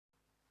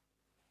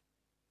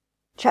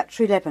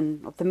Chapter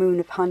 11 of the Moon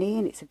of Honey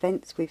and its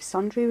events, with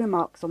sundry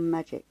remarks on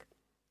magic,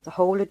 the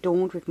whole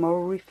adorned with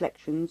moral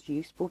reflections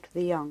useful to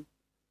the young.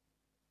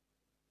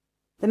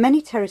 The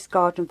many-terraced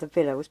garden of the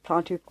villa was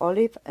planted with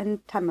olive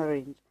and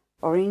tamarind,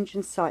 orange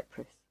and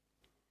cypress.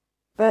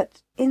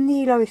 But in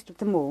the lowest of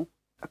them all,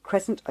 a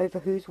crescent over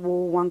whose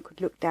wall one could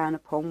look down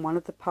upon one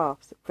of the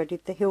paths that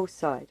threaded the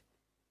hillside,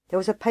 there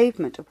was a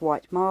pavement of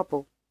white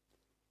marble.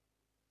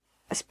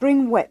 A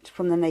spring wept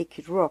from the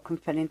naked rock and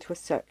fell into a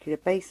circular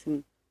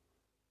basin.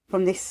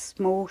 From this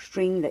small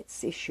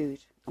streamlets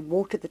issued and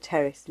watered the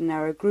terrace in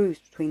narrow grooves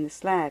between the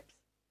slabs.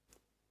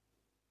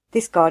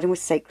 This garden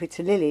was sacred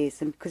to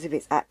lilies, and because of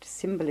its apt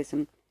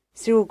symbolism,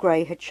 Cyril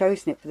Gray had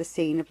chosen it for the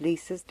scene of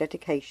Lisa's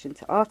dedication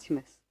to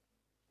Artemis.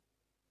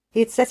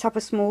 He had set up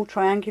a small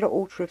triangular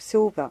altar of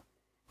silver,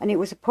 and it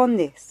was upon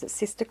this that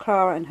Sister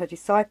Clara and her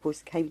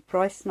disciples came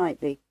thrice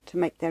nightly to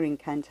make their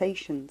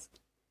incantations.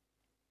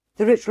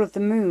 The ritual of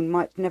the moon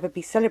might never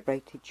be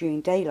celebrated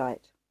during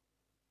daylight.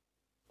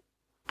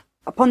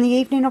 Upon the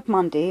evening of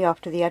Monday,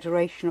 after the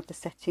adoration of the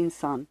setting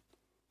sun,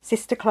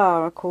 Sister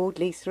Clara called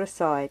Lisa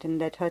aside and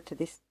led her to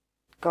this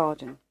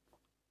garden.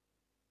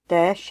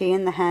 There she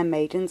and the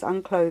handmaidens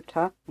unclothed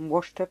her and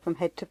washed her from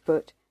head to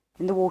foot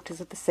in the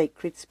waters of the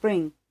sacred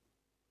spring.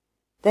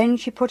 Then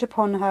she put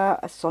upon her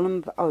a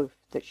solemn oath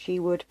that she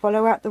would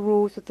follow out the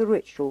rules of the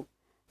ritual,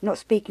 not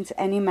speaking to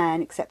any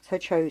man except her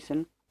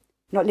chosen,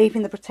 not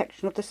leaving the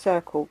protection of the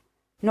circle,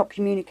 not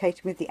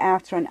communicating with the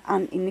outer and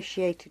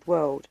uninitiated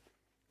world,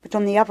 but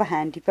on the other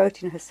hand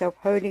devoting herself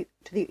wholly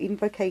to the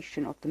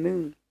invocation of the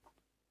moon.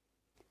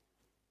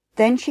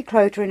 Then she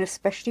clothed her in a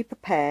specially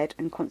prepared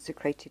and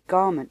consecrated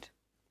garment.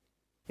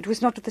 It was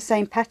not of the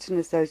same pattern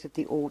as those of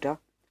the order.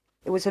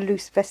 It was a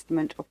loose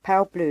vestment of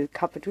pale blue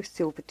covered with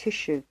silver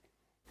tissue,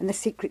 and the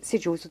secret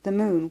sigils of the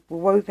moon were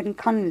woven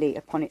cunningly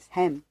upon its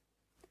hem.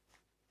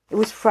 It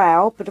was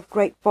frail, but of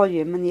great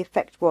volume, and the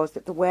effect was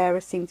that the wearer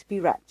seemed to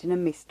be wrapped in a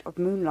mist of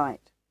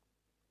moonlight.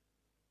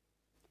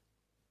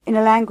 In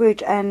a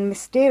languid and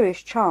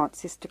mysterious chant,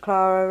 Sister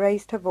Clara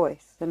raised her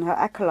voice, and her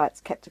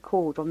acolytes kept a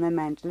chord on their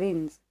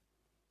mandolins.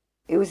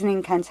 It was an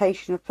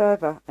incantation of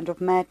fervour and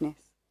of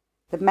madness,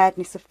 the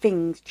madness of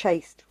things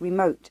chaste,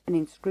 remote, and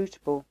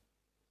inscrutable.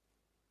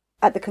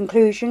 At the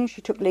conclusion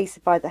she took Lisa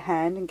by the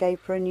hand and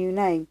gave her a new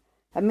name,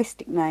 a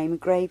mystic name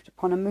engraved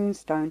upon a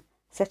moonstone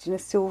set in a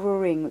silver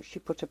ring which she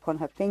put upon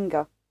her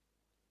finger.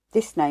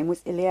 This name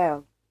was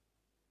Iliel.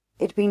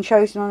 It had been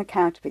chosen on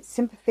account of its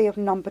sympathy of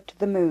number to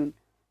the moon,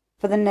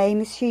 for the name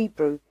is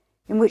Hebrew,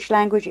 in which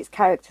language its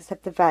characters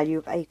have the value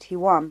of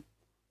 81,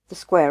 the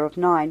square of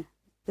 9,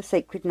 the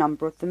sacred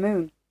number of the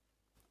moon.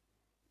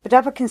 But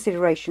other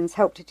considerations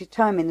helped to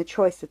determine the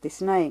choice of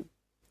this name.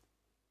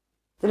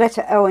 The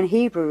letter L in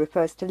Hebrew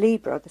refers to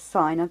Libra, the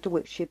sign under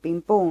which she had been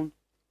born,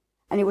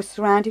 and it was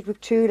surrounded with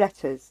two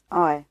letters,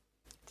 I,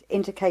 to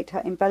indicate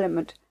her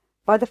envelopment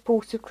by the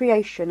force of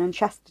creation and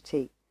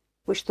chastity,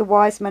 which the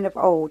wise men of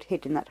old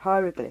hid in that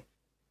hieroglyph.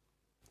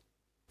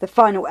 The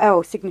final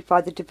L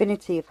signified the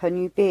divinity of her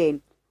new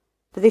being,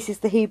 for this is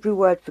the Hebrew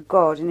word for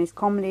God and is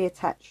commonly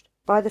attached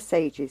by the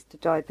sages to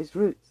divers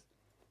roots,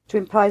 to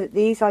imply that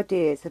these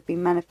ideas have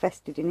been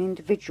manifested in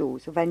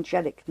individuals of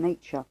angelic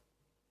nature.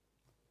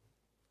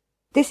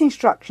 This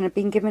instruction had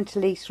been given to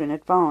Lisa in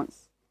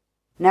advance.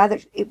 Now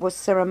that it was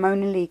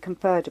ceremonially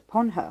conferred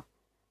upon her,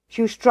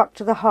 she was struck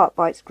to the heart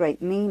by its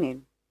great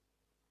meaning.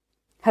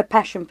 Her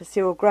passion for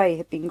Cyril Gray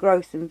had been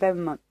gross and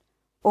vehement,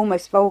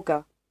 almost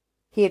vulgar.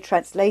 He had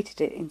translated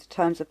it into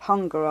terms of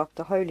hunger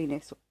after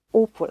holiness, of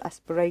awful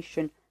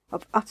aspiration,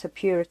 of utter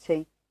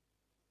purity.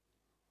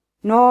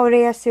 Nor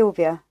Rhea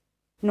Silvia,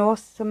 nor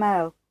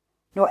Samael,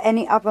 nor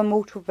any other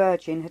mortal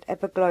virgin had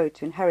ever glowed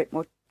to inherit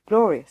more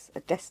glorious a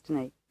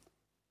destiny,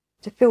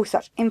 to feel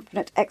such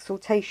infinite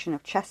exaltation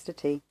of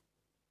chastity.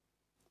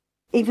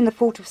 Even the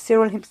thought of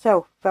Cyril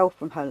himself fell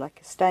from her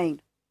like a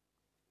stain.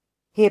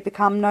 He had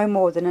become no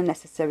more than a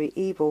necessary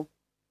evil.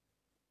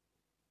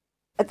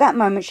 At that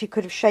moment she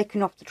could have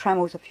shaken off the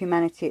trammels of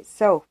humanity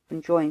itself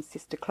and joined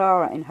Sister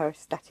Clara in her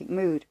ecstatic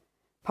mood,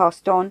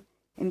 passed on,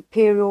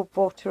 imperial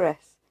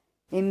votaress,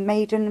 in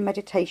maiden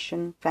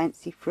meditation,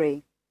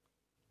 fancy-free.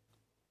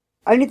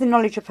 Only the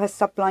knowledge of her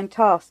sublime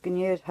task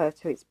inured her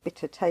to its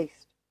bitter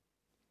taste.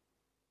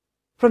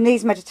 From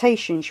these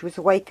meditations she was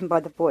awakened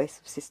by the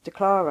voice of Sister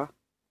Clara.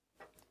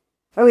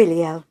 O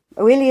Iliel,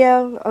 O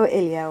Iliel, O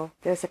Iliel,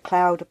 there is a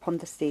cloud upon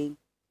the sea.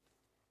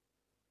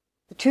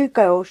 The two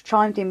girls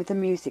chimed in with the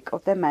music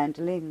of their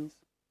mandolins.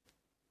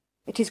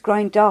 It is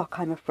growing dark,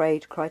 I'm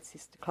afraid, cried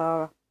Sister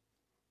Clara.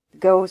 The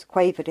girls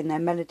quavered in their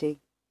melody.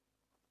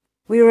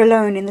 We are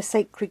alone in the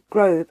sacred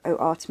grove, O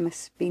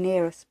Artemis, be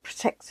near us,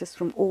 protect us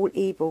from all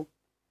evil.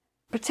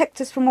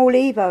 Protect us from all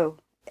evil,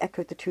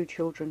 echoed the two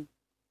children.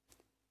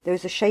 There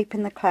is a shape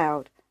in the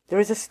cloud, there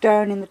is a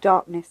stern in the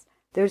darkness,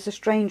 there is a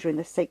stranger in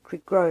the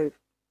sacred grove.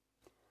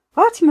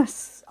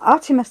 Artemis!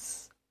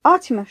 Artemis!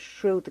 Artemis!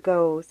 Shrilled the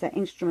girls, their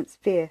instruments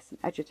fierce and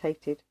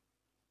agitated.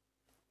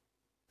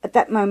 At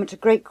that moment a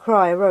great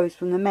cry arose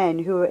from the men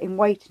who were in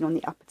waiting on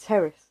the upper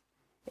terrace.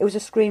 It was a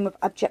scream of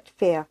abject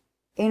fear.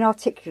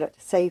 inarticulate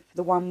save for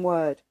the one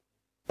word,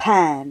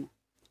 Pan.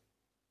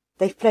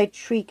 They fled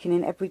shrieking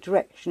in every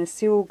direction as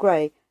Cyril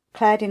Grey,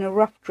 clad in a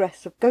rough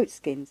dress of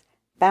goatskins,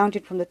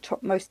 bounded from the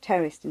topmost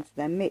terrace into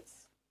their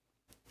midst.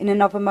 In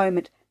another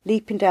moment,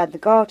 leaping down the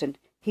garden,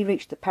 he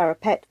reached the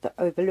parapet that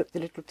overlooked the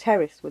little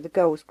terrace where the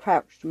girls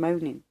crouched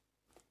moaning.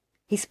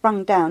 He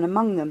sprung down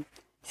among them.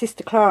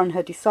 Sister Clara and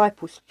her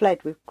disciples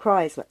fled with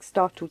cries like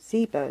startled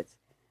seabirds,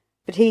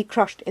 but he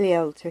crushed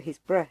Iliel to his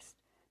breast,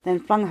 then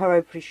flung her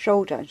over his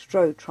shoulder and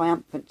strode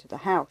triumphant to the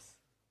house.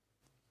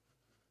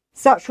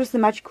 Such was the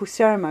magical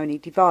ceremony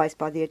devised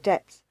by the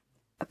adepts,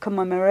 a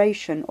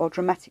commemoration or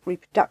dramatic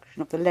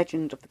reproduction of the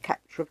legend of the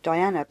capture of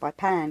Diana by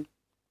Pan.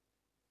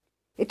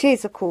 It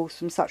is, of course,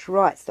 from such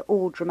rites that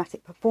all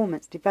dramatic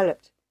performance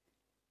developed.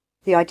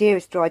 The idea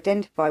is to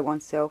identify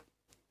oneself,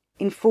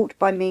 in thought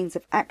by means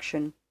of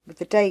action, with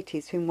the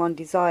deities whom one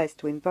desires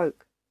to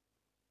invoke.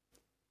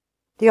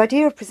 The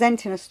idea of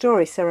presenting a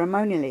story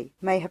ceremonially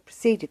may have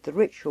preceded the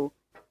ritual,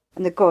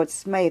 and the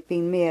gods may have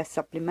been mere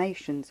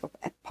sublimations of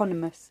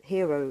eponymous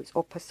heroes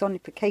or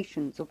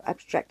personifications of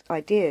abstract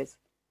ideas,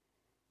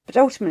 but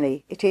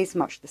ultimately it is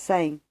much the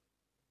same.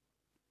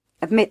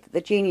 Admit that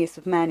the genius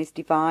of man is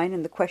divine,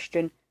 and the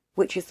question,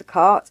 which is the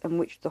cart and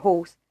which the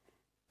horse,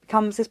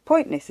 becomes as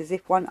pointless as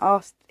if one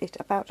asked it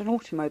about an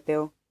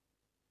automobile.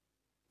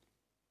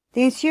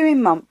 The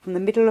ensuing month, from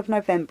the middle of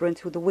November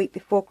until the week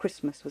before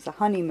Christmas, was a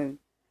honeymoon,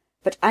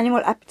 but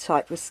animal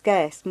appetite was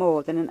scarce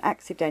more than an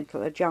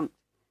accidental adjunct.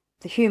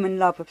 The human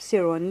love of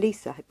Cyril and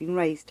Lisa had been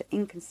raised to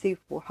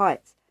inconceivable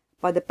heights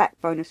by the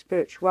backbone of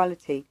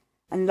spirituality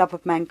and love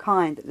of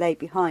mankind that lay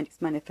behind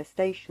its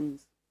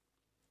manifestations.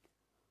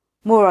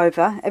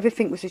 Moreover,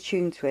 everything was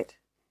attuned to it.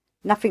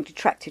 Nothing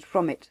detracted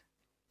from it.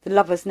 The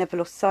lovers never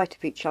lost sight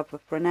of each other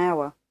for an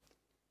hour.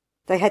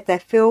 They had their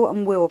fill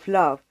and will of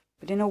love,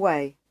 but in a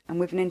way, and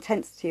with an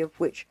intensity of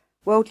which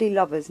worldly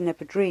lovers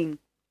never dream.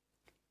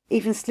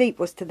 Even sleep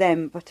was to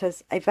them but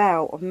as a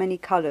vow of many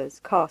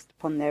colours cast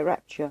upon their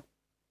rapture.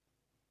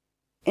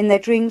 In their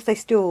dreams they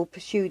still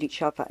pursued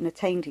each other and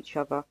attained each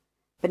other,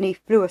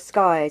 beneath bluer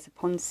skies,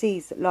 upon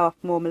seas that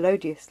laughed more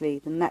melodiously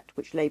than that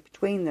which lay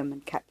between them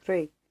and Cap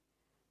 3,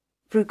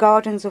 through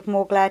gardens of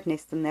more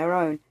gladness than their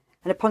own,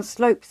 and upon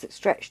slopes that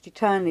stretched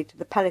eternally to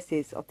the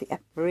palaces of the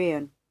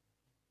Empyrean.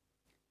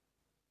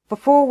 For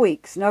 4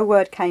 weeks no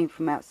word came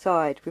from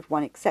outside, with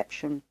one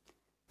exception,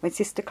 when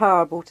Sister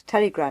Clara brought a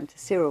telegram to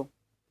Cyril.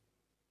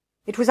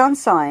 It was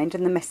unsigned,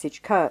 and the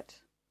message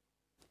curt.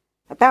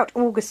 About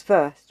August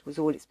 1st was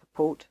all its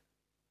purport.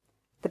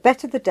 The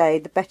better the day,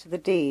 the better the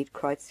deed,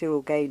 cried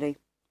Cyril gaily.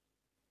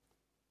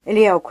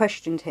 Iliel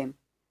questioned him.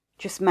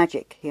 Just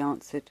magic, he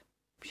answered.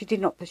 She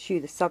did not pursue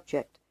the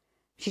subject.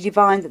 She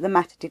divined that the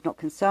matter did not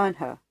concern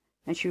her,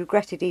 and she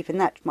regretted even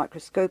that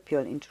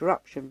microscopical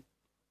interruption.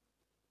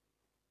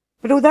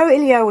 But although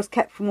Iliel was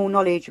kept from all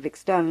knowledge of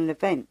external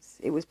events,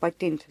 it was by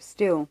dint of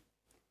steel.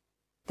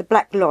 The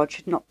Black Lodge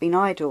had not been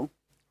idle.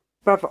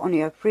 Brother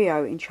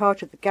Onofrio, in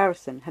charge of the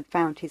garrison, had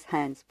found his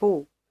hands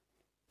full.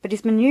 But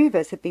his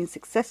manoeuvres had been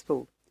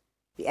successful.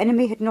 The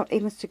enemy had not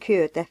even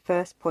secured their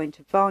first point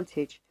of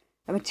vantage,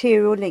 a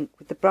material link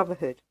with the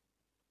Brotherhood.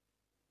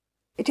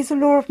 It is a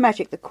law of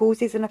magic that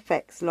causes and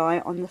effects lie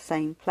on the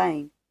same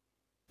plane.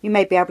 You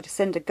may be able to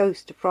send a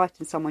ghost to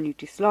frighten someone you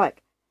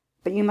dislike,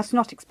 but you must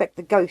not expect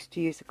the ghost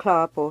to use a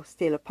club or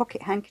steal a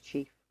pocket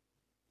handkerchief.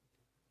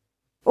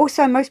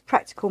 Also, most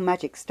practical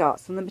magic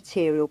starts on the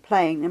material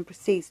plane and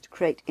proceeds to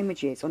create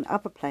images on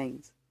other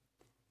planes.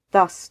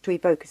 Thus, to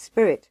evoke a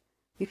spirit,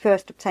 we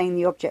first obtain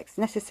the objects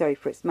necessary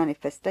for its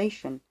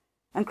manifestation,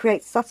 and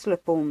create subtler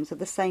forms of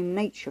the same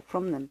nature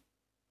from them.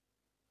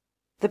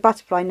 The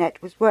butterfly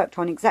net was worked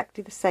on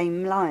exactly the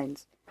same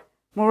lines.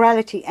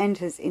 Morality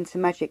enters into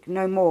magic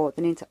no more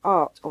than into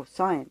art or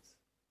science.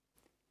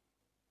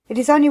 It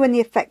is only when the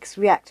effects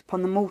react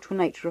upon the mortal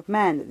nature of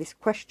man that this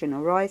question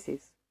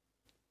arises.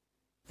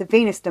 The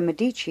Venus de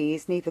Medici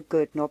is neither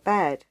good nor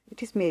bad,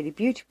 it is merely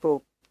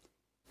beautiful,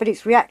 but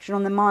its reaction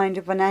on the mind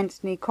of an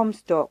Anthony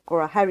Comstock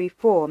or a Harry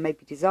IV may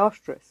be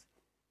disastrous,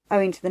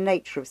 owing to the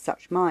nature of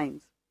such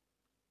minds.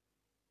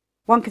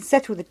 One can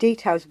settle the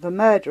details of a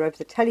murder over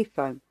the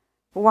telephone,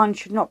 but one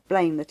should not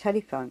blame the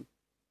telephone.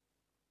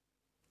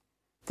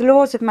 The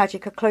laws of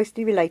magic are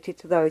closely related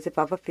to those of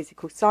other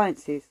physical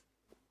sciences.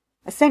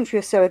 A century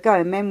or so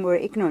ago men were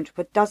ignorant of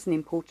a dozen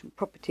important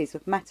properties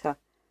of matter: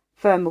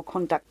 thermal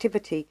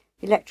conductivity,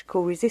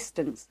 electrical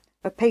resistance,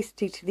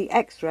 opacity to the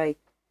X-ray,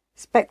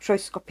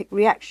 spectroscopic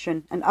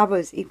reaction, and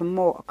others even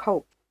more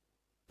occult.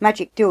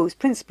 Magic deals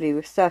principally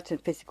with certain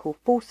physical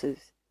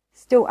forces,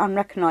 still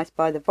unrecognized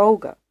by the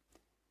vulgar,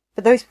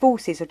 but those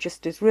forces are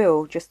just as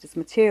real, just as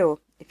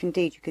material, if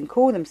indeed you can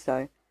call them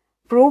so,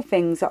 for all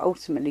things are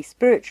ultimately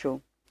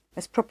spiritual,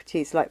 as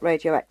properties like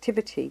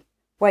radioactivity,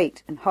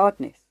 weight, and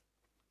hardness.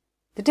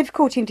 The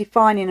difficulty in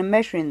defining and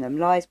measuring them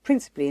lies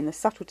principally in the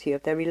subtlety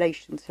of their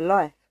relation to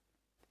life.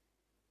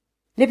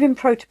 Living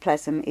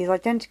protoplasm is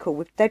identical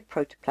with dead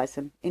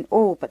protoplasm in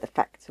all but the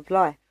facts of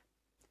life.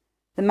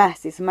 The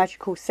Mass is a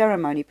magical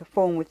ceremony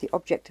performed with the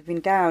object of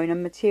endowing a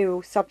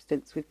material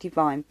substance with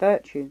divine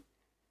virtue,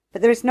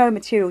 but there is no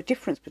material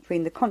difference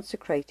between the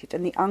consecrated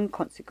and the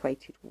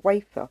unconsecrated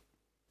wafer.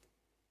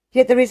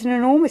 Yet there is an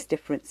enormous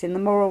difference in the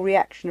moral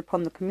reaction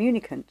upon the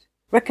communicant,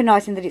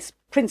 recognizing that its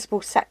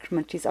principal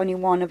sacrament is only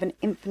one of an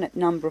infinite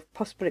number of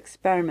possible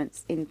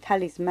experiments in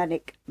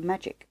talismanic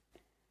magic.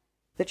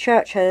 The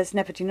Church has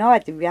never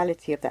denied the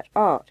reality of that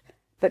art,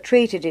 but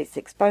treated its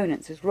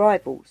exponents as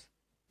rivals.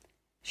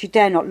 She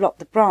dare not lop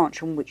the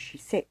branch on which she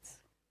sits.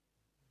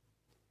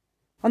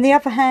 On the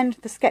other hand,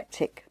 the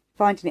sceptic,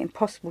 finding it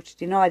impossible to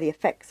deny the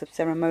effects of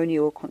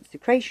ceremonial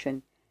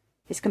consecration,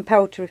 is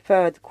compelled to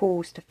refer the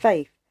cause to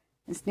faith,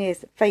 and sneers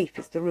that faith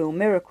is the real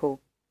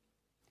miracle.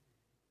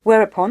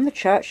 Whereupon the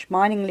Church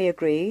smilingly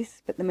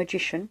agrees, but the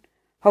magician,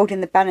 holding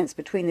the balance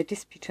between the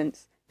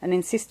disputants and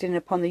insisting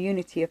upon the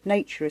unity of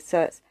nature,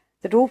 asserts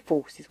that all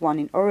force is one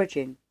in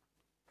origin.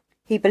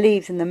 He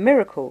believes in the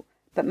miracle,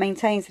 but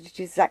maintains that it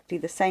is exactly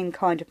the same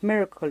kind of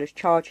miracle as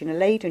charging a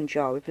Leyden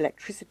jar with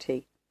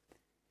electricity.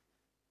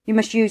 You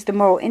must use the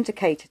moral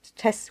indicator to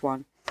test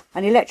one,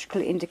 an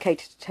electrical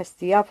indicator to test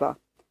the other.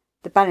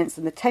 The balance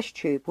and the test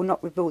tube will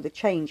not reveal the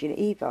change in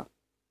either.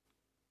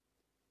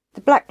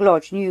 The Black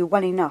Lodge knew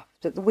well enough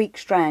that the weak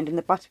strand in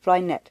the butterfly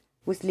net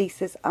was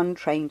Lisa's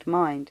untrained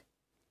mind.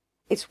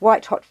 Its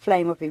white-hot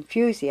flame of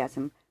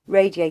enthusiasm,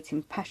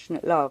 radiating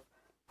passionate love,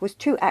 was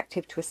too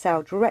active to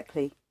assail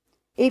directly,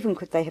 even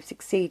could they have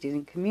succeeded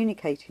in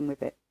communicating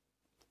with it.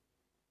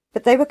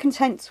 But they were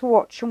content to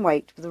watch and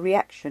wait for the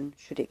reaction,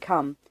 should it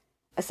come,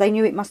 as they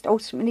knew it must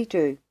ultimately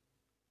do.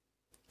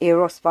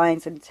 Eros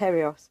finds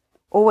Tereos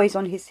always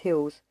on his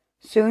heels.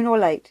 Soon or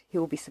late he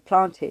will be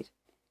supplanted,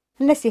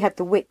 unless he had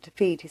the wit to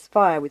feed his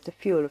fire with the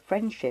fuel of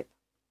friendship.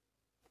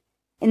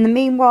 In the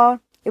meanwhile,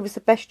 it was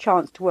the best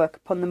chance to work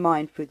upon the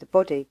mind through the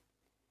body.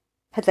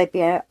 Had they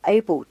been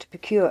able to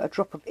procure a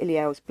drop of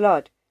Iliel's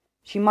blood,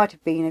 she might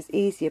have been as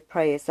easy a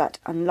prey as that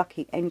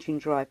unlucky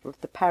engine-driver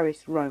of the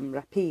Paris-Rome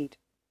Rapide.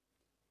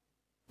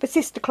 But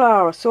Sister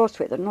Clara saw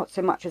to it that not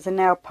so much as a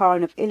nail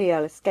pile of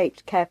Iliel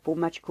escaped careful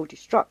magical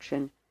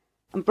destruction,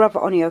 and Brother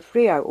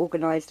Onofrio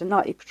organised a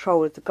nightly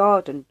patrol of the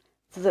garden,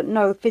 so that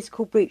no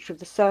physical breach of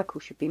the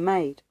circle should be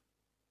made.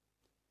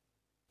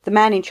 The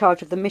man in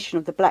charge of the mission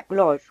of the Black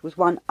Lodge was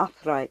one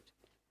Uthrite,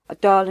 a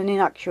dull and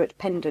inaccurate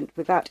pedant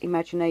without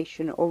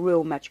imagination or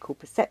real magical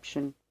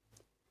perception.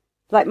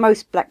 Like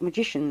most black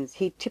magicians,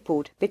 he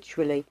tippled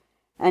habitually,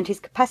 and his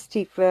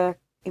capacity for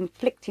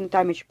inflicting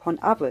damage upon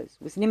others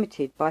was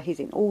limited by his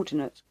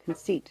inordinate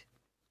conceit.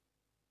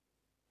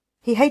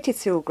 He hated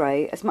Cyril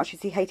Grey as much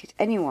as he hated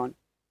anyone,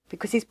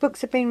 because his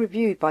books had been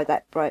reviewed by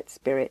that bright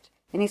spirit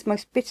in his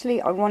most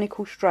bitterly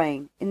ironical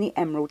strain in the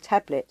Emerald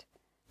Tablet,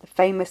 the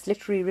famous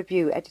literary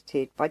review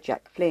edited by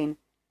Jack Flynn,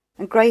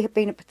 and Grey had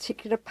been at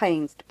particular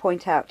pains to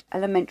point out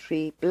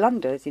elementary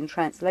blunders in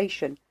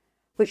translation,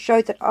 which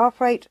showed that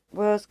Arthurite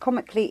was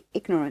comically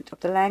ignorant of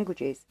the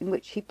languages in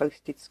which he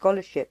boasted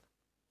scholarship.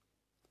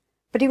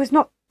 But he was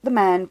not the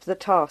man for the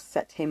task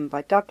set him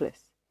by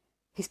Douglas.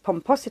 His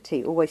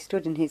pomposity always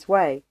stood in his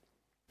way.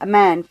 A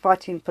man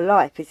fighting for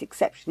life is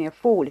exceptionally a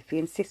fool if he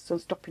insists on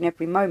stopping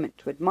every moment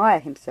to admire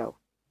himself.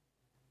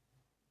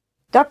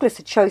 Douglas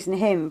had chosen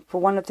him for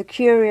one of the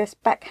curious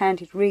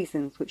backhanded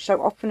reasons which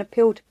so often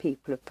appeal to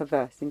people of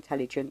perverse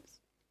intelligence.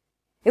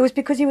 It was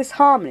because he was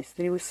harmless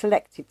that he was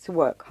selected to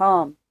work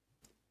harm.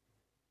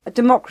 A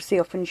democracy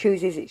often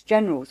chooses its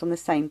generals on the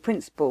same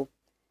principle.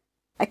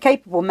 A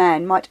capable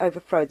man might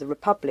overthrow the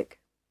Republic.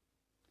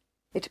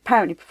 It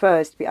apparently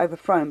prefers to be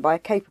overthrown by a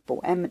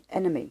capable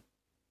enemy.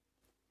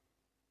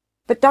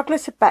 But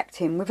Douglas had backed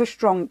him with a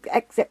strong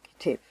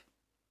executive.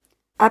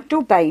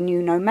 Abdul Bey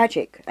knew no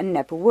magic, and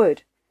never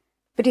would,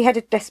 but he had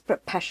a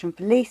desperate passion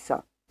for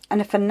Lisa,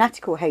 and a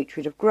fanatical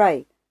hatred of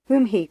Grey,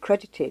 whom he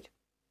credited,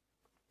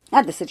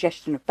 at the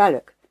suggestion of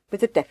Balak,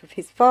 with the death of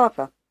his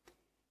father.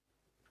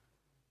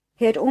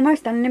 He had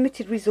almost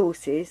unlimited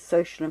resources,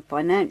 social and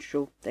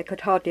financial. There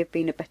could hardly have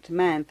been a better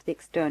man for the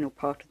external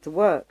part of the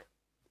work.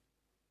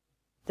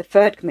 The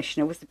third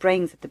commissioner was the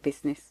brains of the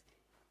business.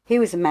 He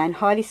was a man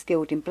highly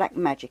skilled in black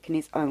magic in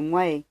his own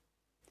way.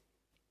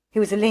 He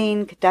was a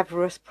lean,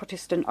 cadaverous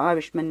Protestant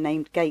Irishman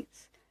named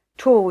Gates,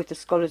 tall with the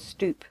scholar's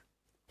stoop.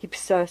 He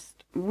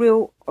possessed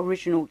real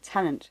original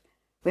talent,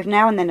 with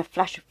now and then a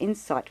flash of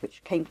insight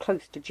which came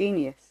close to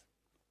genius.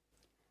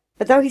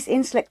 But though his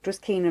intellect was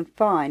keen and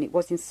fine, it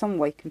was in some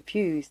way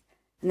confused,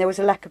 and there was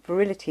a lack of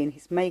virility in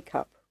his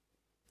make-up.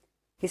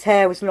 His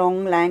hair was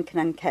long, lank,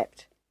 and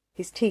unkempt.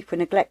 His teeth were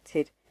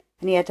neglected,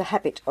 and he had a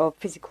habit of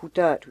physical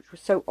dirt which was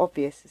so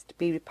obvious as to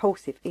be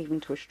repulsive even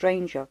to a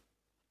stranger.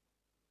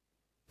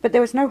 But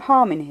there was no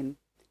harm in him.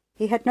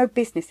 He had no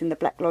business in the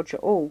Black Lodge at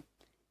all.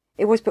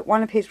 It was but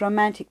one of his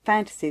romantic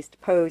fantasies to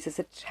pose as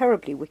a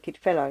terribly wicked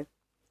fellow.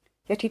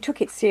 Yet he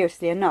took it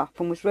seriously enough,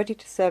 and was ready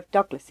to serve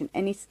Douglas in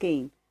any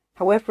scheme,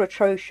 however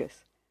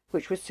atrocious,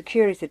 which would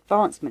secure his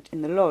advancement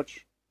in the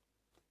lodge.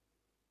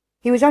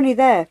 He was only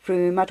there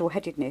through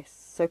muddle-headedness,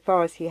 so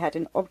far as he had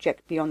an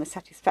object beyond the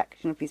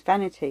satisfaction of his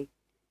vanity.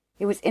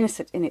 It was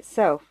innocent in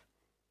itself,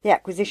 the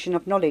acquisition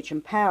of knowledge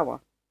and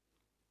power.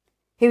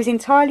 He was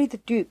entirely the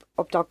dupe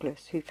of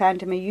Douglas, who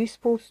found him a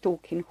useful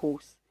stalking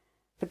horse,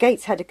 for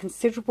Gates had a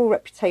considerable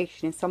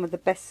reputation in some of the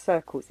best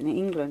circles in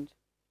England.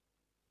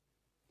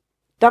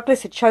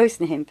 Douglas had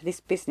chosen him for this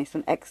business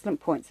on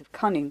excellent points of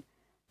cunning,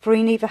 for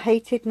he neither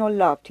hated nor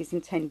loved his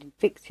intended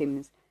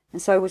victims,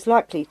 and so was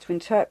likely to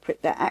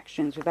interpret their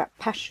actions without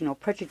passion or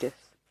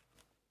prejudice.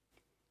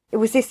 It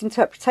was this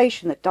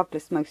interpretation that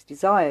Douglas most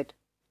desired.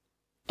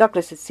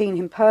 Douglas had seen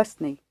him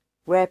personally,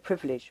 rare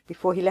privilege,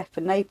 before he left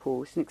for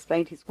Naples, and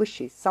explained his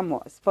wishes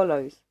somewhat as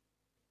follows.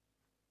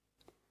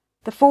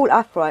 The fool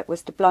Afrite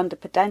was to blunder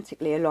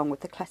pedantically along with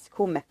the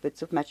classical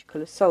methods of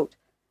magical assault,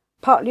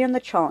 partly on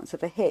the chance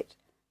of a hit,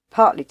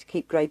 partly to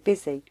keep Grey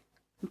busy,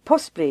 and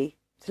possibly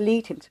to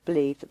lead him to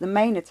believe that the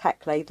main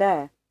attack lay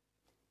there.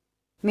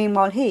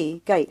 Meanwhile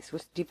he, Gates,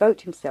 was to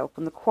devote himself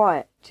on the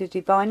quiet to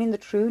divining the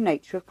true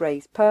nature of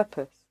Grey's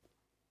purpose.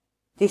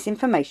 This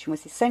information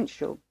was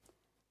essential.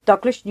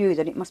 Douglas knew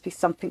that it must be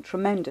something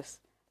tremendous,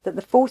 that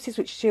the forces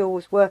which Seal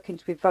was working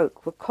to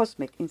evoke were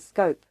cosmic in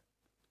scope.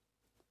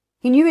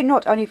 He knew it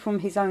not only from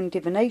his own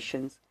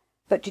divinations,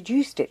 but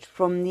deduced it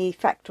from the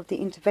fact of the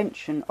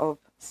intervention of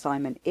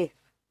Simon If.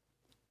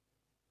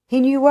 He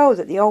knew well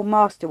that the old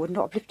master would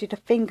not have lifted a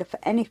finger for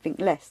anything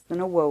less than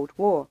a world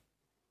war.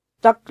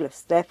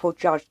 Douglas therefore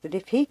judged that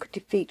if he could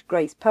defeat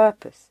Grey's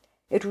purpose,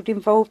 it would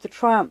involve the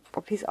triumph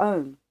of his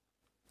own.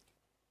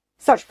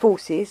 Such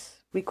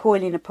forces,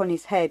 recoiling upon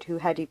his head who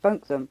had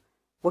evoked them,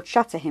 would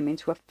shatter him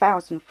into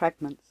 1,000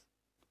 fragments.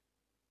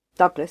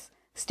 Douglas,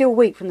 still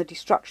weak from the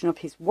destruction of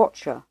his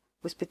watcher,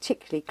 was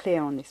particularly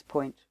clear on this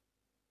point.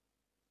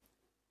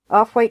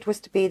 Arthwaite was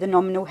to be the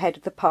nominal head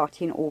of the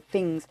party in all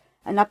things,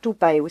 and Abdul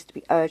Bey was to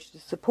be urged to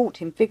support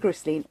him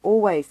vigorously in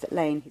all ways that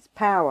lay in his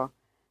power,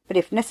 but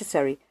if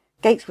necessary,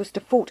 Gates was to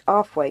thwart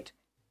Arthwaite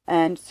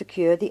and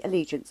secure the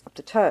allegiance of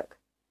the Turk,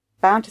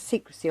 bound to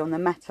secrecy on the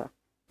matter,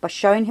 by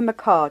showing him a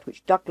card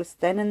which Douglas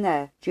then and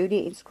there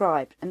duly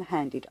inscribed and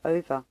handed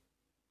over.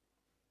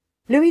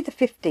 Louis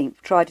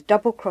XV tried a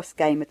double-cross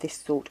game of this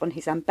sort on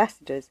his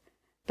ambassadors,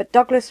 but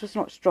Douglas was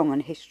not strong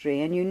on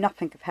history and knew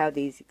nothing of how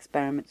these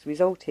experiments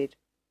resulted.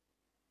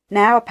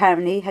 Now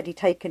apparently had he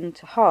taken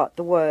to heart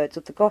the words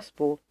of the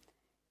Gospel,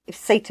 "If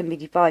Satan be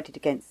divided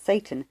against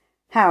Satan,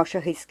 how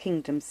shall his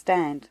kingdom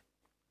stand?"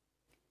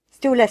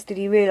 Still less did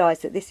he realize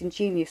that this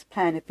ingenious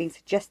plan had been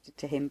suggested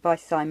to him by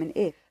Simon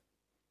If.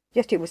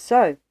 Yet it was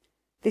so.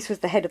 This was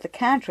the head of the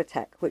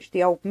counter-attack which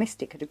the old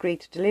mystic had agreed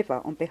to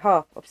deliver on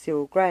behalf of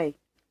Cyril Grey.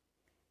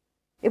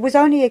 It was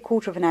only a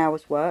quarter of an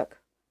hour's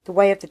work. The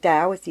way of the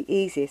Tao is the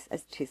easiest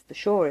as it is the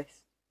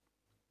surest.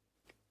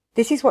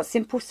 This is what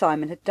Simple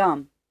Simon had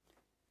done.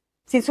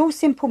 Since all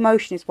simple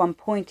motion is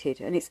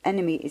one-pointed and its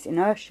enemy is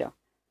inertia,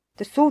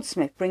 the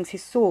swordsmith brings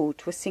his sword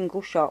to a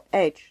single sharp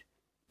edge,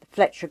 the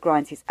fletcher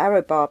grinds his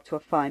arrow barb to a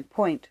fine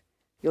point,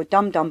 your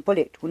dum-dum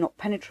bullet will not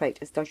penetrate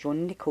as does your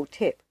nickel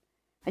tip,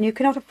 and you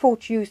cannot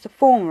afford to use the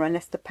former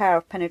unless the power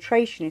of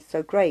penetration is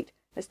so great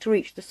as to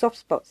reach the soft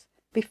spots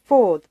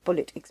before the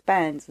bullet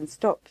expands and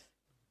stops.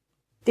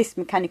 This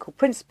mechanical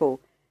principle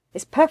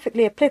is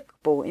perfectly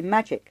applicable in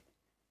magic.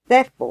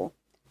 Therefore,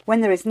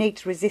 when there is need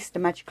to resist a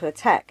magical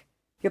attack,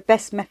 your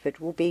best method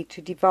will be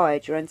to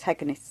divide your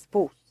antagonist's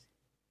force.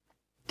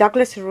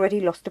 Douglas had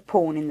already lost a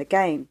pawn in the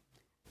game.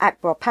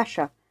 Akbar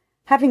Pasha,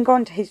 having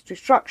gone to his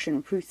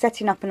destruction through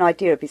setting up an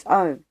idea of his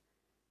own,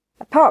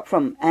 apart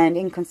from and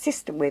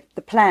inconsistent with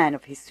the plan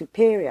of his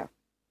superior.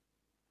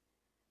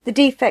 The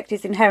defect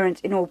is inherent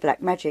in all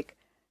black magic,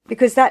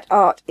 because that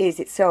art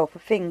is itself a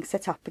thing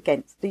set up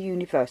against the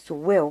universal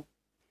will.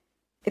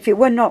 If it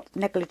were not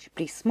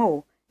negligibly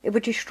small, it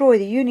would destroy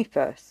the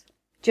universe,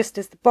 just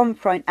as the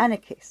bomb-thrown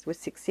anarchist would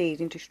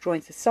succeed in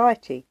destroying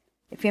society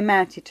if he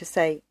amounted to,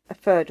 say,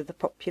 1/3 of the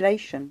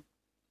population.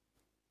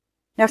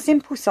 Now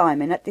Simple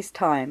Simon at this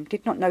time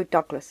did not know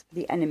Douglas for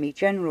the enemy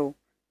general,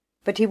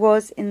 but he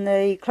was in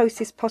the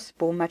closest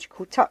possible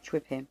magical touch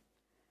with him,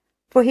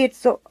 for he had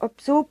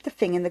absorbed the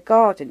thing in the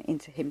garden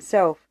into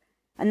himself,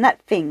 and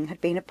that thing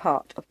had been a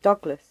part of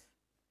Douglas.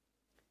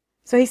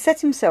 So he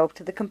set himself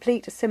to the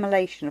complete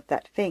assimilation of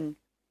that thing.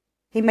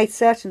 He made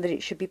certain that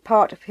it should be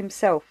part of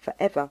himself for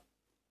ever.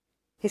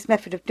 His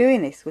method of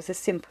doing this was as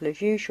simple as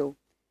usual.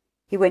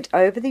 He went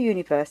over the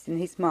universe in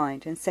his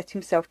mind and set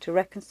himself to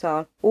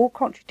reconcile all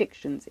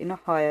contradictions in a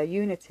higher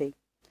unity.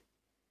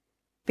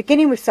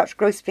 Beginning with such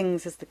gross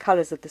things as the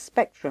colours of the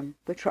spectrum,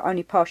 which are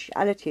only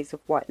partialities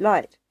of white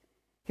light,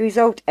 he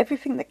resolved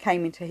everything that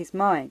came into his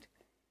mind,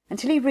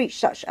 until he reached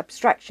such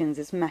abstractions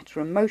as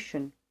matter and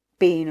motion,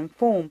 being and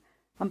form,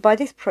 and by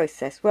this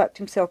process worked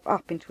himself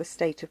up into a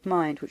state of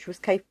mind which was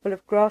capable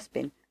of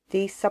grasping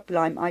these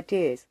sublime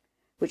ideas,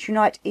 which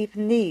unite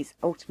even these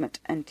ultimate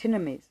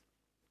antinomies.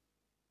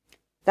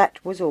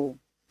 That was all.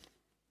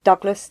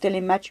 Douglas, still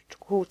in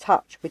magical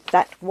touch with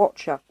that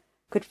watcher,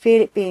 could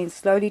feel it being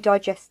slowly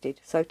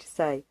digested, so to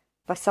say,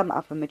 by some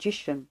other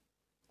magician.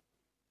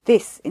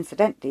 This,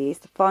 incidentally, is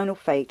the final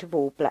fate of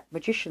all black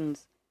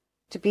magicians,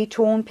 to be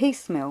torn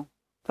piecemeal,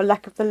 for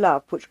lack of the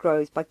love which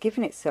grows by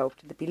giving itself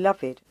to the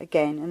beloved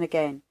again and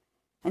again,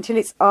 until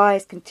its eye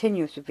is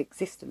continuous with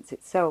existence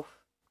itself.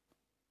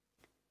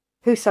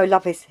 Whoso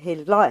loveth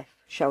his life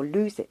shall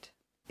lose it,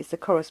 is the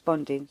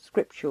corresponding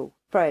scriptural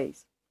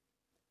phrase.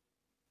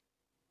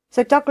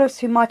 So Douglas,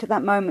 who might at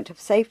that moment have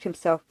saved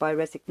himself by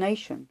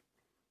resignation,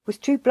 was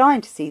too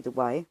blind to see the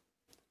way,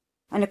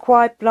 an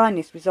acquired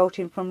blindness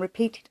resulting from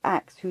repeated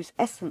acts whose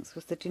essence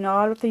was the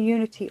denial of the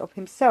unity of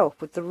himself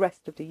with the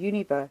rest of the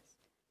universe.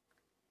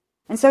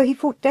 And so he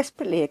fought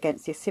desperately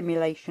against the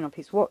assimilation of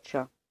his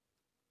watcher.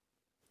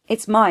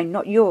 "It's mine,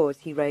 not yours,"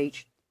 he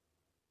raged.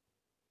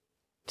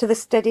 To the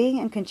steady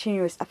and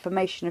continuous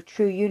affirmation of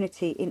true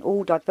unity in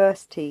all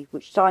diversity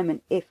which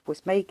Simon If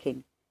was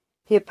making,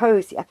 he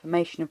opposed the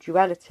affirmation of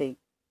duality.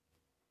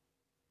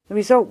 The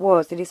result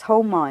was that his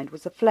whole mind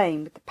was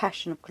aflame with the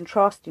passion of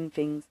contrasting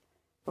things,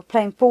 of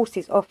playing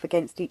forces off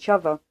against each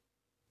other.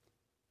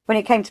 When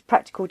it came to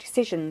practical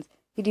decisions,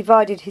 he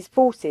divided his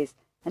forces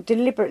and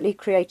deliberately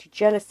created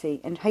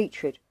jealousy and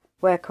hatred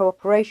where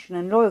cooperation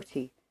and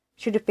loyalty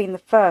should have been the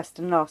first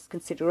and last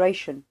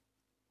consideration.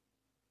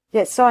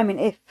 Yet Simon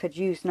If had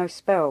used no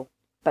spell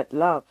but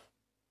love.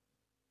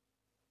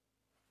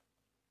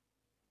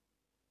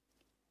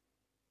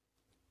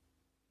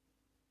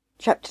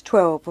 Chapter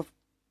 12 of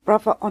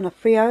Brother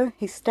Onofrio,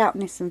 his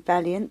stoutness and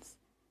valiance,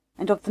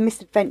 and of the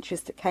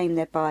misadventures that came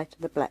thereby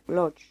to the Black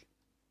Lodge.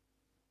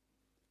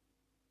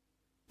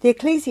 The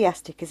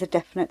ecclesiastic is a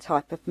definite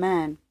type of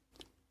man.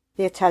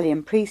 The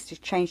Italian priest has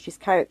changed his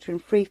character in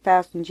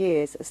 3,000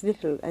 years as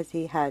little as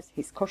he has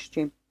his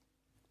costume.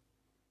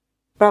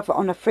 Brother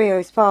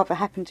Onofrio's father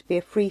happened to be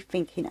a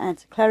free-thinking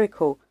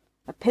anti-clerical,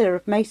 a pillar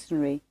of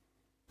masonry,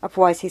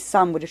 otherwise his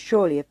son would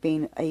surely have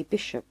been a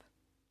bishop.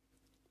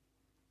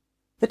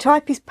 The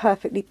type is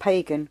perfectly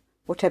pagan,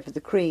 whatever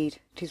the creed.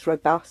 It is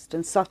robust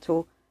and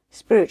subtle,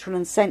 spiritual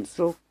and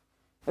sensual,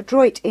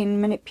 adroit in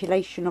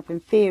manipulation of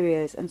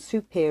inferiors and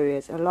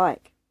superiors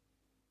alike.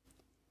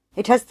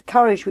 It has the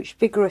courage which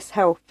vigorous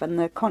health and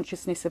the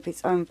consciousness of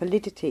its own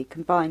validity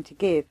combine to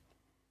give,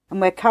 and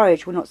where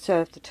courage will not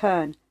serve to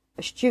turn,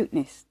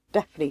 astuteness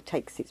deftly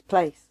takes its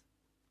place.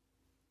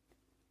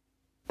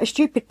 A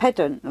stupid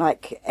pedant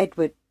like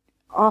Edward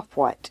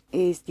Arthwhite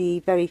is the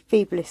very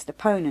feeblest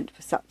opponent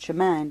for such a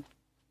man.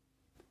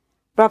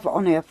 Brother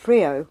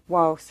Onofrio,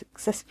 while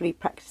successfully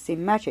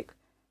practising magic,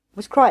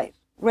 was quite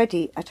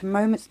ready at a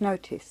moment's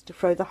notice to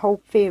throw the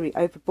whole theory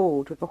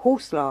overboard with a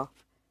horse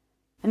laugh,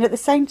 and at the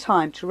same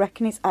time to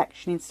reckon his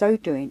action in so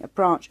doing a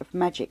branch of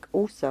magic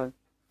also.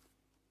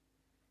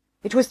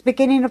 It was the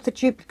beginning of the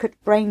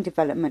duplicate brain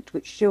development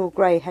which Cyril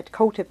Grey had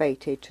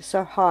cultivated to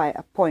so high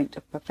a point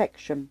of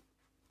perfection.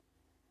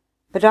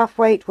 But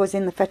Arthwaite was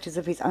in the fetters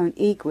of his own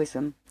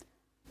egoism,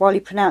 while he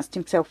pronounced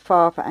himself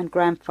father and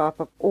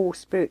grandfather of all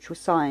spiritual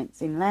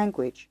science in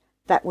language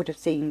that would have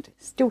seemed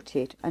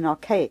stilted and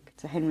archaic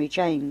to Henry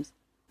James,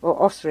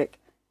 or Osric,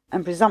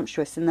 and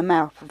presumptuous in the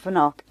mouth of an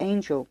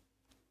archangel.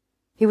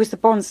 He was the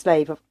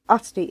bond-slave of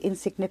utterly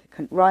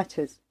insignificant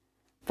writers,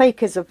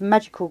 fakers of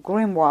magical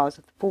grimoires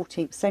of the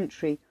 14th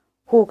century,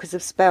 hawkers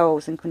of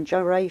spells and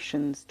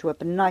conjurations to a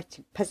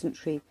benighted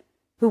peasantry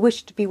who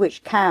wished to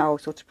bewitch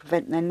cows or to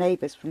prevent their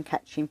neighbours from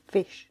catching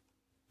fish.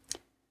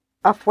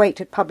 Arthwaite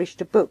had published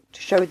a book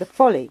to show the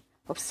folly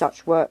of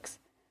such works,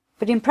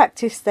 but in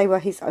practice they were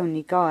his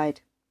only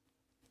guide.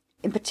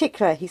 In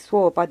particular he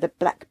swore by the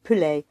Black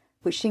Poulet,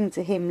 which seemed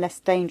to him less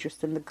dangerous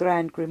than the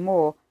Grand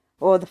Grimoire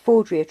or the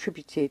forgery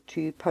attributed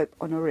to Pope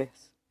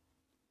Honorius.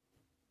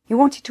 He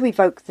wanted to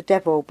evoke the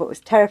devil, but was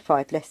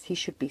terrified lest he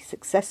should be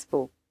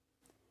successful.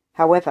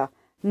 However,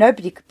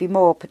 nobody could be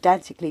more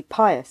pedantically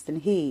pious than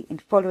he in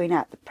following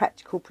out the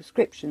practical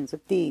prescriptions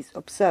of these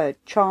absurd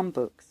charm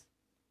books.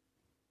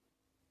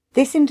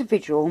 This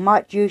individual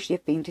might usually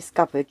have been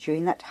discovered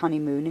during that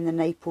honeymoon in the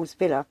Naples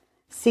villa,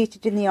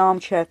 seated in the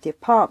armchair of the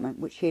apartment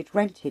which he had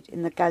rented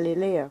in the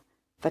Galilea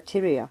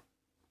Fattoria.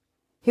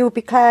 He would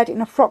be clad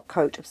in a frock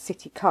coat of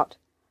city cut,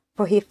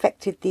 for he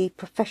affected the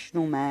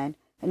professional man,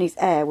 and his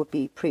air would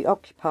be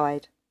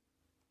preoccupied.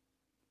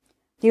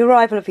 The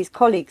arrival of his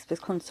colleagues for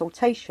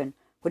consultation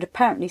would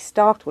apparently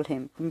startle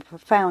him from a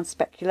profound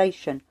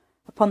speculation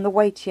upon the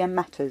weightier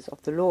matters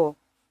of the law.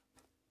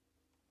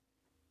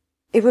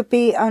 It would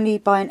be only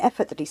by an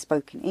effort that he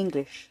spoke in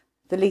English.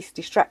 The least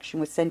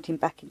distraction would send him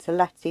back into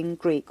Latin,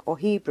 Greek, or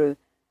Hebrew,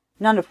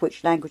 none of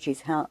which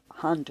languages he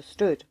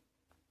understood.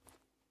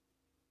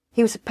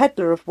 He was a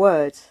peddler of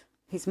words.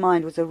 His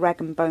mind was a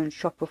rag-and-bone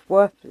shop of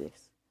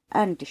worthless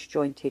and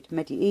disjointed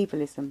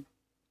medievalism.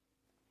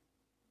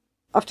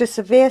 After a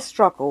severe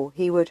struggle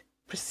he would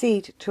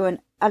proceed to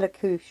an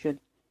allocution.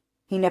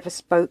 He never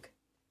spoke,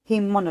 he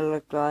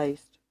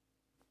monologized.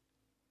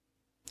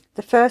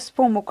 The first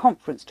formal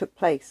conference took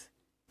place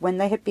when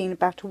they had been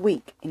about a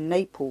week in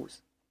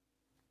Naples.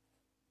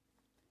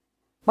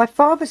 "My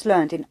father's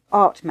learned in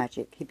art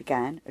magic," he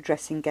began,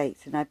 addressing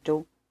Gates and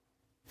Abdul,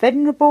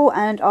 "venerable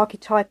and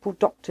archetypal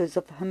doctors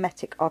of the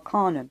Hermetic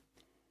Arcanum.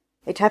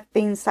 It hath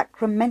been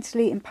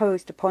sacramentally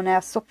imposed upon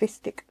our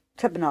sophistic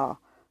tabernar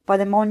by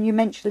the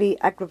monumentally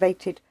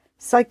aggravated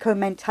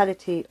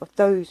psychomentality of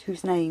those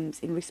whose names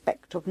in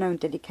respect of known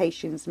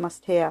dedications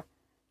must here,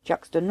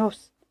 juxta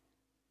nos,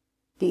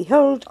 the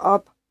hild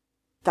ob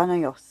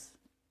Danaios,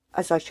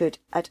 as I should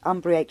at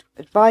umbriate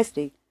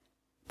advisedly,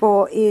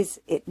 for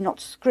is it not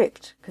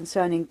script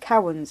concerning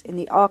Cowans in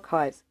the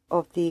archives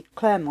of the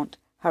Claremont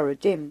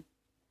Harodim,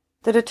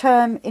 that a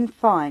term, in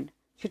fine,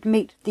 should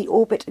meet the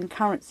orbit and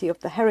currency of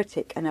the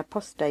heretic and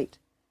apostate,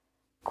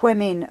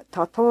 quem in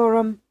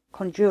Tartorum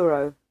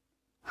conjuro,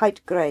 Heit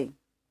Grey,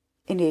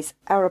 in his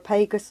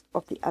Areopagus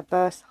of the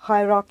averse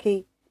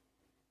hierarchy,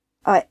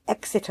 I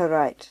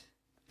exiterate,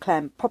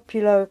 clam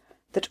populo,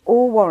 that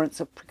all warrants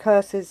of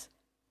precursors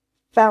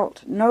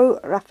felt no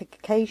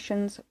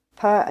ramifications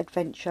per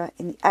adventure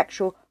in the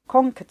actual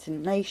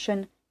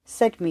concatenation,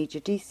 sed me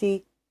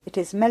judici, it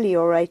is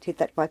meliorated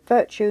that by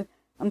virtue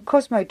and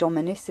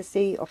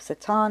cosmodominici of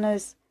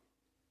Satanas,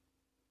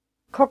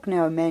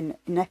 cognomen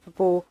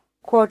ineffable,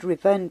 quod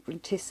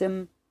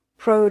reverentissime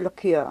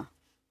prolocure.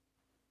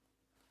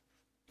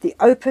 The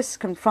opus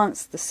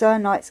confronts the Sir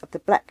Knights of the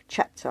Black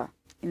Chapter,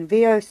 in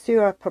Vio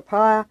Sura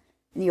Propria,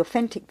 in the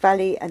authentic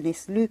valley, and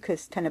this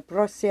Lucas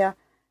Tenebrosia,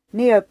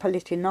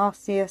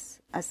 Neopolitanasius,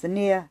 as the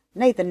near,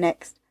 nay the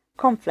next,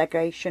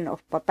 conflagration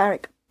of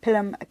barbaric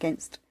pilum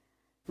against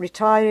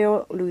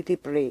retirio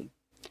ludibri.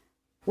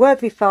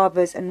 Worthy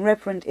fathers and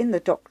reverend in the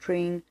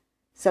doctrine,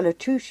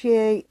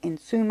 salututiae in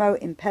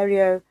sumo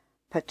imperio,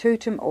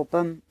 pertutum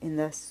orbum, in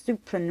the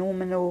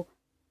supranominal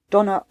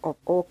donna of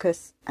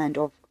Orcus and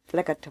of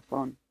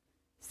Phlegetophon.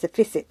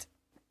 Sufficit.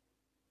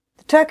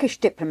 The Turkish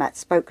diplomat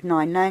spoke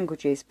 9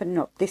 languages, but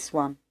not this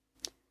one.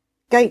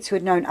 Gates, who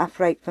had known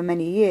Afrate for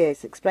many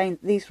years, explained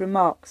that these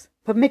remarks,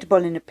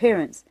 formidable in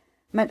appearance,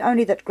 meant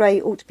only that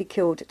Grey ought to be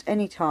killed at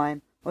any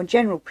time, on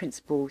general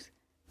principles,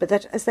 but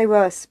that as they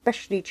were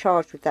specially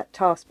charged with that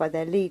task by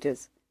their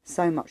leaders,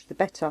 so much the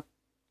better.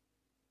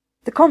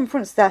 The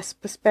conference thus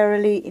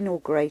prosperily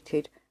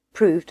inaugurated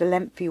proved a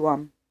lengthy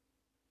one.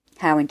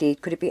 How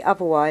indeed could it be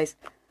otherwise,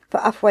 for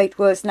Afrate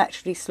was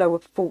naturally slow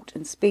of thought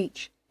and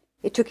speech.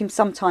 It took him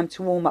some time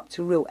to warm up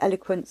to real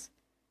eloquence,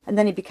 and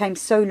then he became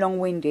so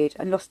long-winded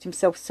and lost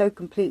himself so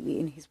completely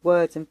in his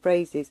words and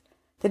phrases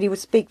that he would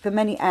speak for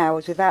many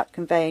hours without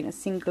conveying a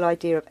single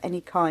idea of any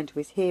kind to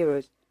his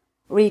hearers,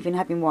 or even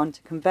having one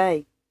to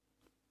convey.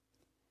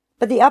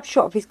 But the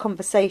upshot of his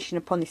conversation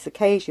upon this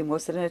occasion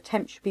was that an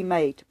attempt should be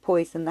made to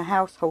poison the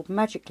household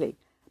magically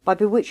by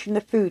bewitching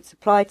the food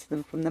supplied to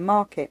them from the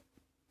market.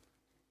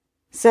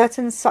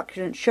 Certain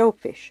succulent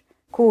shellfish,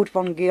 called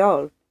von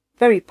Giol,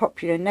 very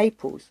popular in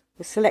Naples,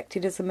 were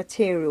selected as a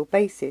material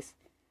basis,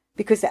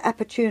 because their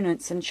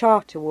appurtenance and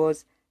charter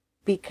was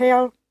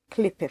Bikael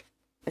Clipif,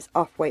 as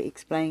Arthway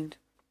explained.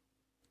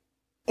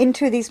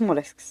 Into these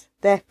mollusks,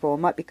 therefore,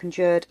 might be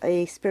conjured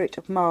a spirit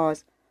of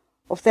Mars,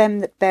 of them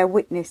that bear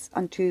witness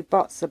unto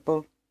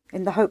Beelzebul,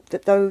 in the hope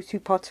that those who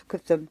partook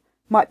of them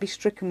might be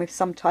stricken with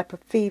some type of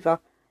fever,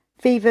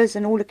 fevers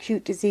and all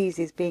acute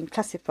diseases being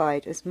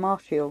classified as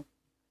martial.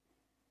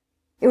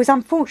 It was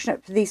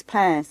unfortunate for these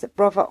plans that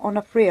Brother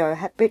Onofrio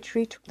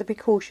habitually took the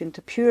precaution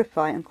to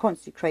purify and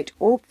consecrate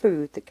all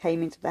food that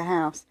came into the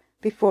house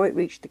before it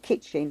reached the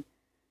kitchen,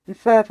 and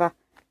further,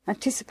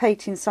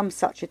 anticipating some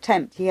such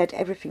attempt, he had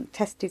everything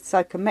tested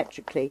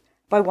psychometrically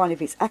by one of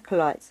his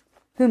acolytes,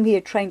 whom he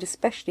had trained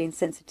especially in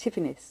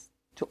sensitiveness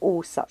to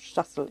all such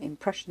subtle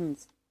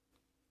impressions.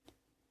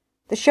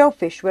 The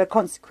shellfish were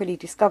consequently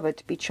discovered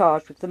to be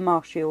charged with the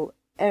martial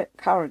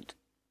current.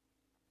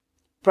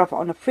 Brother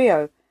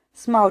Onofrio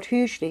smiled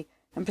hugely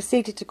and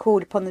proceeded to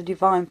call upon the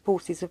divine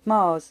forces of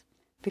Mars,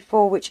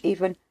 before which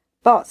even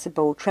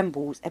Beelzebul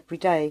trembles every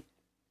day,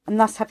 and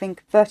thus having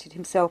converted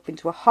himself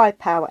into a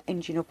high-power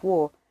engine of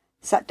war,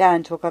 sat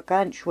down to a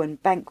gargantuan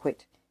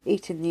banquet,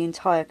 eating the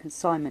entire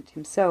consignment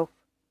himself.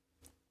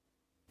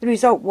 The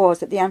result was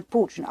that the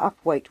unfortunate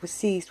Upweight was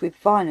seized with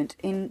violent,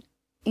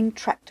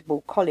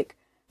 intractable colic,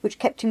 which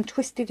kept him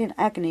twisted in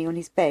agony on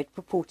his bed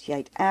for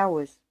 48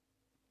 hours.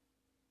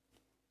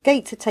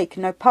 Gates had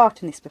taken no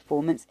part in this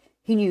performance.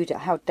 He knew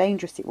how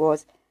dangerous it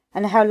was,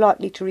 and how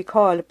likely to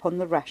recoil upon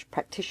the rash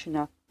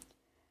practitioner.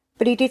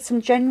 But he did some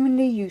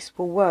genuinely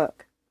useful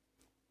work.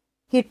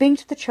 He had been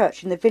to the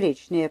church in the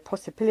village near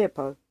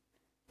Posipilipo,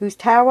 whose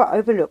tower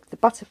overlooked the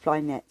butterfly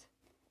net,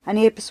 and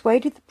he had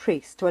persuaded the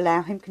priest to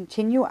allow him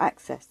continual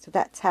access to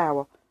that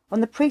tower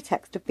on the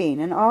pretext of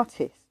being an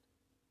artist.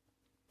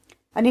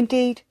 And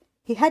indeed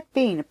he had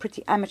been a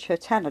pretty amateur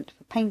talent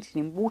for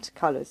painting in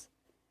water-colours.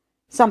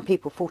 Some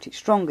people thought it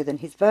stronger than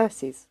his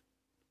verses.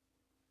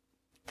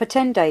 For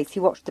 10 days he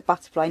watched the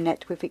butterfly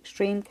net with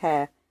extreme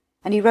care,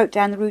 and he wrote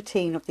down the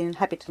routine of the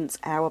inhabitants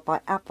hour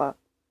by hour.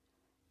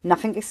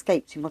 Nothing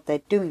escaped him of their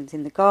doings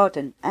in the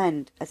garden,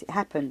 and, as it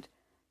happened,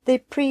 the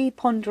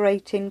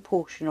preponderating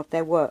portion of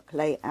their work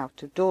lay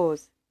out of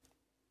doors.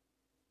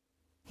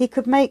 He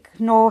could make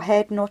nor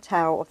head nor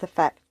tail of the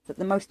fact that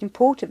the most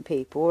important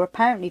people were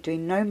apparently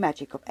doing no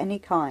magic of any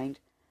kind,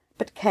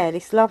 but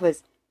careless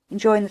lovers,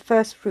 enjoying the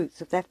first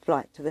fruits of their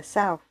flight to the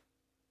south.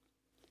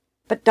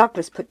 But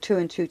Douglas put 2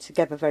 and 2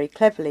 together very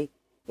cleverly.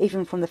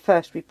 Even from the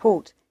first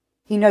report,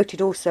 he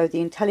noted also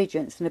the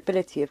intelligence and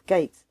ability of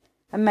Gates,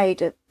 and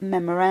made a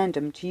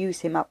memorandum to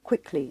use him up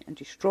quickly and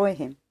destroy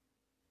him.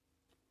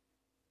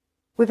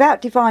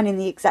 Without divining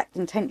the exact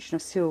intention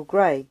of Cyril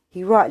Grey,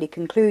 he rightly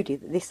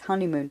concluded that this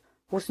honeymoon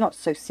was not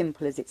so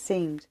simple as it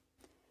seemed.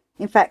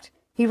 In fact,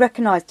 he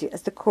recognised it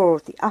as the core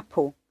of the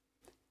apple.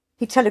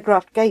 He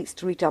telegraphed Gates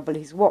to redouble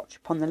his watch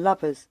upon the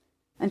lovers,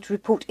 and to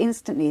report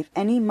instantly if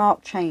any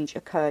marked change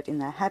occurred in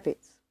their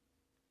habits.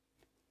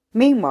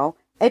 Meanwhile,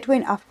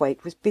 Edwin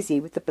Uthwaite was busy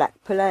with the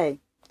black poulet.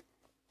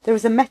 There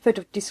is a method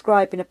of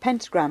describing a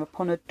pentagram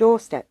upon a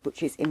doorstep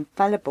which is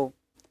infallible.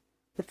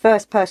 The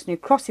first person who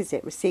crosses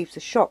it receives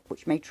a shock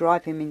which may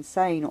drive him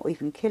insane or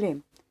even kill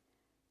him.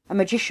 A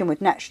magician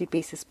would naturally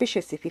be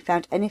suspicious if he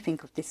found anything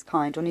of this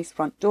kind on his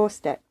front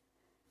doorstep,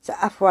 so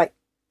Uthwaite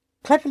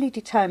cleverly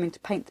determined to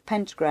paint the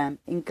pentagram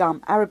in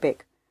gum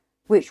arabic,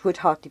 which would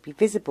hardly be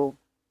visible.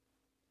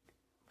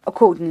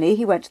 Accordingly,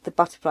 he went to the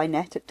butterfly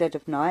net at dead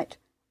of night,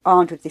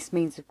 armed with this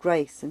means of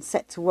grace, and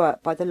set to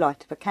work by the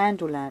light of a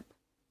candle lamp.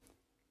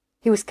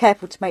 He was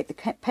careful to make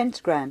the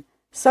pentagram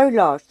so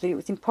large that it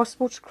was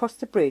impossible to cross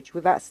the bridge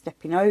without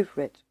stepping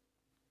over it.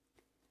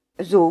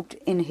 Absorbed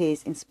in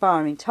his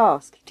inspiring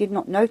task, he did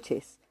not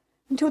notice,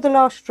 until the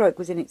last stroke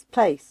was in its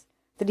place,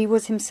 that he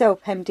was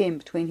himself hemmed in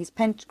between his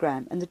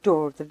pentagram and the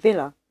door of the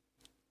villa.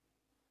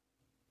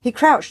 He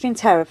crouched in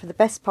terror for the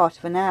best part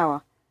of an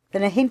hour,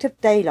 then a hint of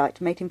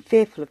daylight made him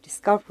fearful of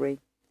discovery.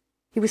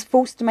 He was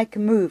forced to make a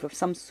move of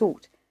some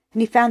sort,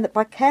 and he found that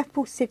by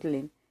careful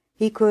sidling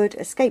he could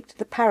escape to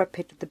the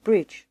parapet of the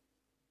bridge.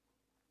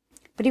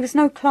 But he was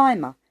no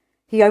climber.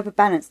 He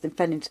overbalanced and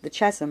fell into the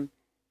chasm,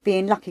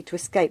 being lucky to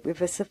escape with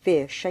a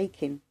severe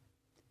shaking.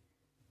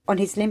 On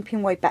his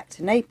limping way back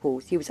to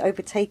Naples, he was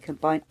overtaken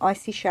by an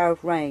icy shower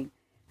of rain,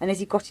 and as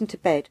he got into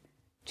bed,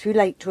 too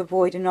late to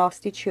avoid a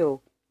nasty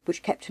chill,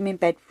 which kept him in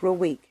bed for a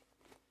week,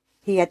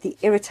 he had the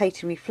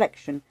irritating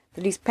reflection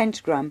that his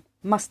pentagram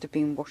must have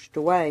been washed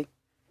away.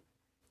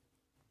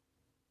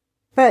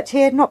 But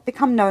he had not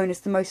become known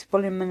as the most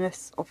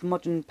voluminous of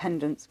modern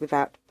pendants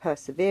without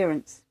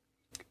perseverance.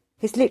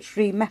 His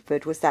literary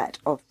method was that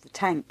of the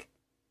tank.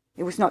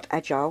 It was not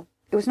agile,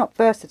 it was not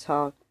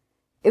versatile,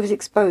 it was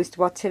exposed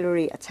to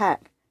artillery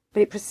attack,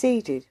 but it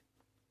proceeded.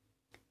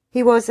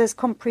 He was as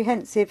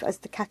comprehensive as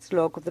the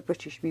catalogue of the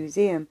British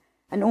Museum,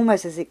 and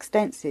almost as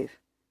extensive,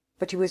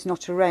 but he was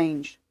not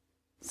arranged.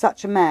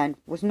 Such a man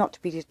was not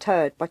to be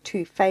deterred by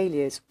 2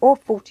 failures, or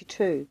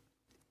 42.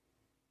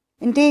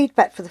 Indeed,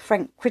 but for the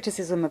frank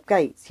criticism of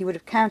Gates, he would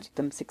have counted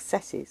them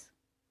successes.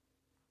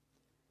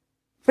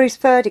 For his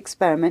third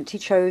experiment he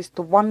chose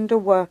the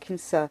wonder-working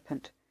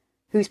serpent,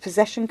 whose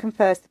possession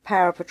confers the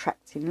power of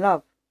attracting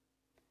love.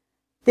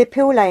 The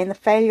appeal lay in the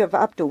failure of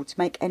Abdul to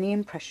make any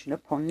impression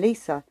upon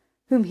Lisa,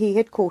 whom he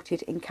had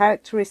courted in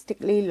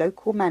characteristically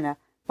local manner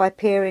by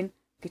appearing,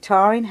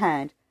 guitar in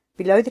hand,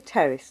 below the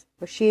terrace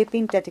where she had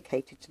been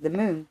dedicated to the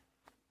moon.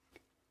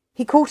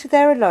 He caught her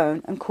there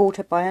alone and called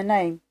her by her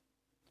name.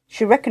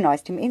 She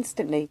recognised him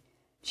instantly.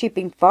 She had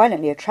been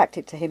violently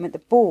attracted to him at the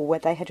ball where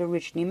they had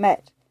originally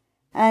met,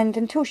 and,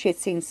 until she had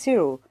seen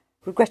Cyril,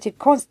 regretted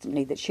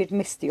constantly that she had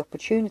missed the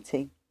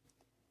opportunity.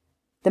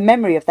 The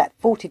memory of that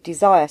thwarted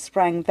desire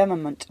sprang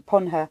vehement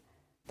upon her,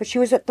 but she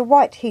was at the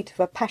white heat of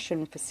her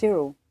passion for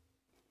Cyril.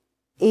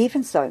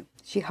 Even so,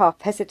 she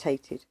half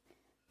hesitated.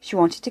 She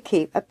wanted to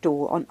keep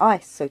Abdul on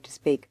ice, so to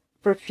speak,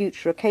 for a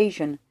future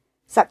occasion.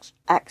 Such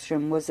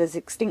action was as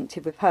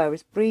instinctive with her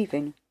as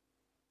breathing.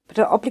 But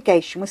her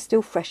obligation was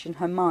still fresh in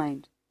her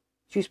mind.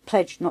 She was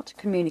pledged not to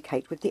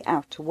communicate with the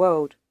outer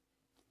world.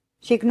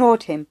 She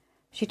ignored him.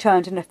 She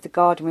turned and left the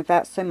garden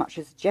without so much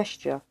as a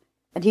gesture,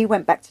 and he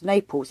went back to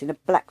Naples in a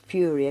black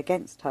fury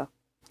against her.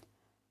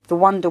 The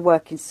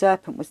wonder-working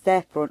serpent was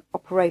therefore an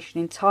operation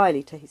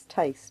entirely to his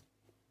taste.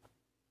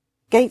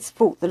 Gates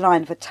thought the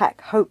line of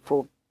attack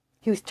hopeful.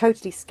 He was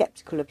totally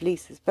sceptical of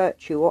Lisa's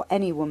virtue, or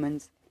any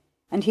woman's,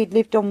 and he had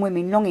lived on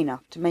women long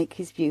enough to make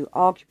his view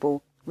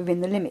arguable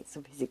within the limits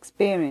of his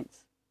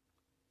experience.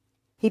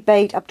 He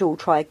bade Abdul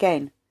try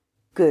again.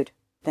 Good,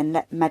 then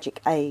let magic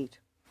aid.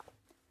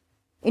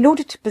 In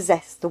order to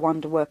possess the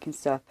wonder-working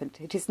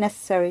serpent, it is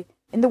necessary,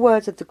 in the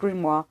words of the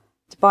grimoire,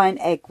 to buy an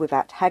egg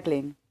without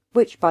haggling,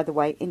 which, by the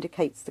way,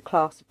 indicates the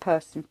class of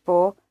person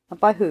for and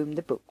by whom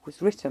the book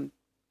was written.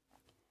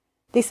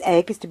 This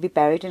egg is to be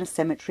buried in a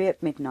cemetery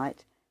at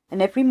midnight,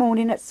 and every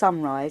morning at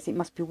sunrise it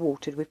must be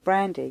watered with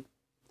brandy.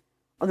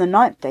 On the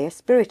 9th day a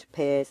spirit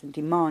appears and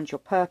demands your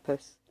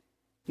purpose.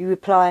 You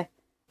reply,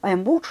 "I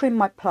am watering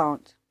my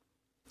plant."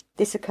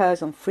 This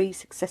occurs on 3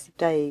 successive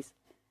days.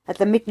 At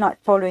the midnight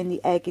following,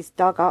 the egg is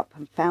dug up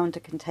and found to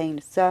contain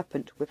a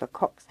serpent with a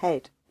cock's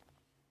head.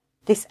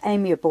 This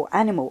amiable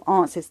animal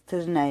answers to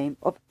the name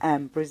of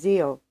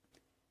Ambrosio.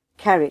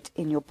 Carry it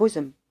in your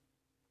bosom,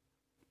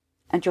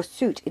 and your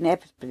suit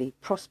inevitably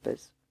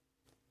prospers.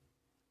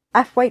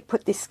 Uthwaite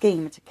put this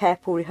scheme into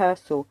careful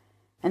rehearsal,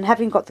 and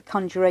having got the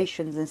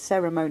conjurations and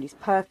ceremonies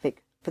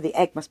perfect, for the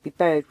egg must be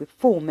buried with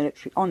full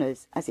military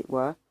honours, as it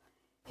were,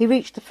 he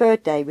reached the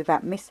 3rd day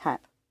without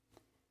mishap.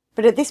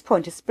 But at this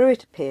point a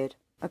spirit appeared,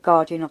 a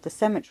guardian of the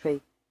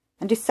cemetery,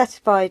 and,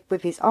 dissatisfied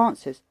with his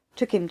answers,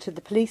 took him to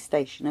the police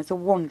station as a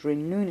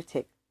wandering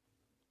lunatic.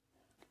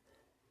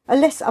 A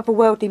less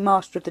otherworldly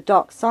master of the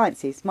dark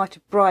sciences might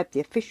have bribed the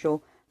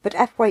official, but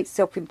Athwaite's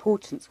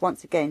self-importance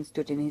once again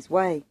stood in his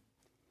way.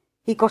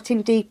 He got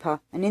in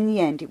deeper, and in the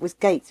end it was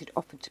Gates who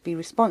offered to be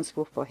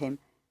responsible for him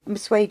and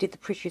persuaded the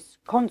British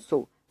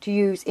consul to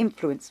use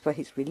influence for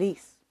his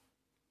release.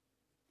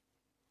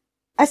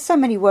 As so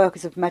many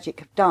workers of magic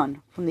have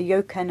done, from the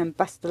Yokan and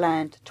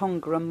Bastalan to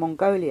Tonga and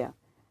Mongolia,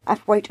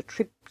 Athwaite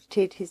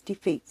attributed his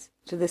defeats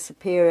to the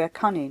superior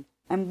cunning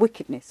and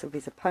wickedness of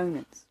his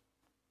opponents.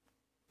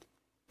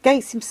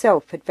 Gates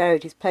himself had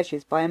varied his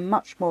pleasures by a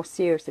much more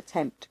serious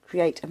attempt to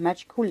create a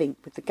magical link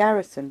with the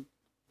garrison.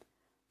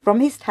 From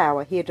his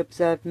tower he had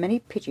observed many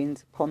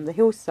pigeons upon the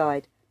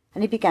hillside,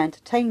 and he began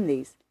to tame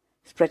these,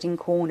 spreading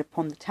corn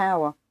upon the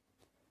tower.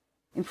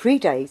 In 3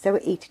 days they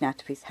were eaten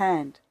out of his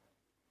hand.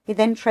 He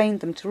then trained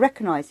them to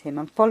recognise him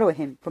and follow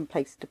him from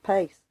place to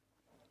place.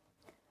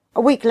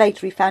 A week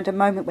later he found a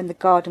moment when the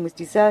garden was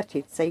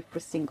deserted save for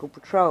a single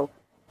patrol,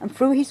 and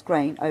threw his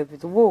grain over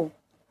the wall.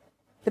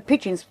 The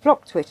pigeons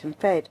flocked to it and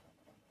fed.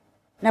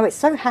 Now it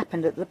so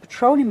happened that the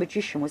patrolling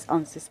magician was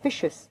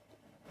unsuspicious.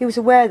 He was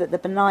aware that the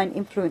benign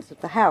influence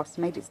of the house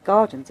made its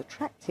gardens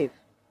attractive.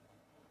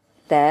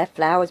 There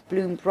flowers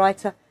bloomed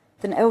brighter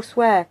than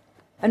elsewhere,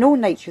 and all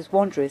nature's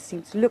wanderers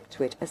seemed to look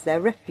to it as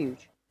their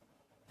refuge.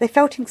 They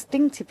felt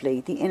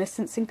instinctively the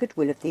innocence and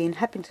goodwill of the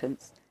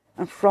inhabitants,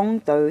 and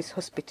thronged those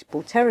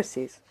hospitable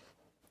terraces.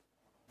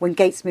 When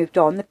Gates moved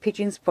on, the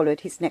pigeons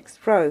followed his next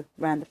throw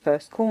round the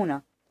first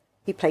corner.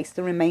 He placed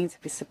the remains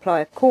of his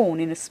supply of corn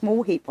in a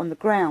small heap on the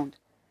ground.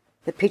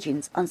 The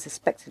pigeons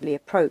unsuspectedly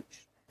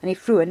approached, and he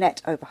threw a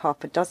net over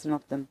 6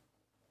 of them.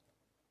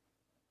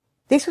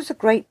 This was a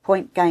great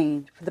point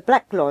gained, for the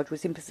Black Lodge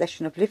was in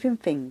possession of living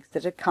things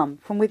that had come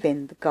from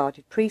within the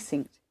guarded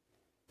precinct.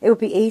 It would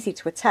be easy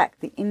to attack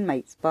the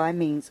inmates by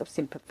means of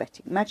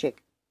sympathetic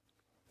magic.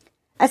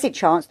 As it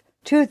chanced,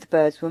 2 of the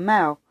birds were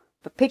male,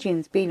 but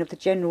pigeons being of the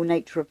general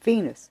nature of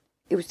Venus,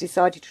 it was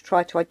decided to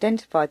try to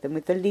identify them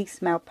with the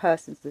least male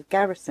persons of the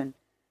garrison,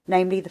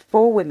 namely the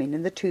 4 women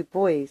and the 2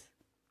 boys.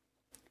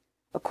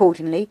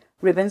 Accordingly,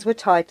 ribbons were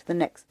tied to the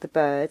necks of the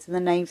birds, and the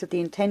names of the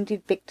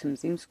intended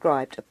victims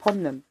inscribed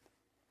upon them.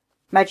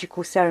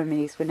 Magical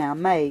ceremonies were now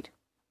made,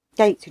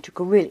 Gates, who took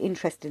a real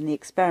interest in the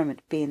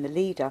experiment, being the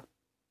leader.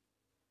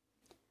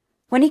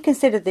 When he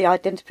considered the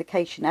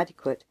identification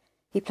adequate,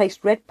 he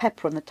placed red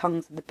pepper on the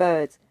tongues of the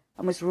birds,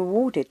 and was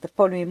rewarded the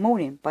following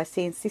morning by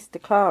seeing Sister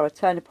Clara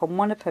turn upon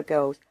one of her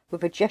girls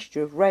with a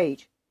gesture of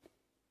rage.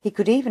 He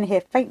could even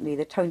hear faintly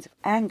the tones of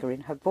anger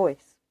in her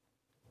voice.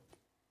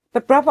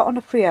 But Brother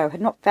Onofrio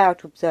had not failed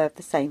to observe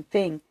the same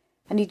thing,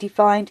 and he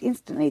divined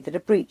instantly that a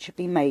breach had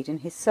been made in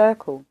his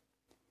circle.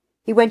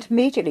 He went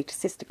immediately to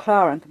Sister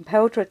Clara and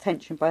compelled her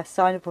attention by a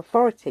sign of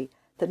authority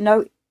that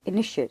no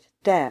initiate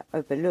dare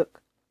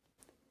overlook.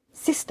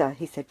 "Sister,"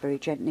 he said very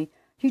gently,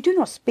 "you do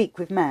not speak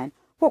with man.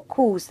 What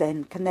cause,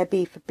 then, can there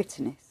be for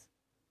bitterness?"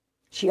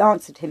 She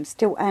answered him,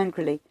 still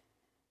angrily.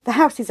 "The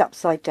house is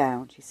upside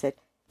down," she said.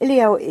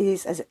 "Iliel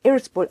is as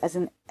irritable as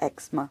an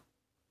eczema.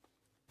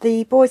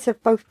 The boys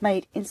have both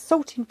made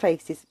insulting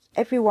faces at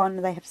every one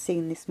they have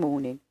seen this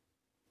morning,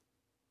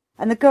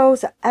 and the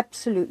girls are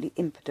absolutely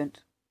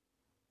impudent.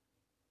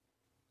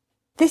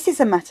 This is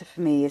a matter for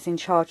me as in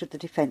charge of the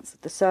defence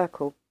of the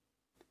circle."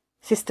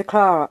 Sister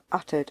Clara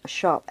uttered a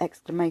sharp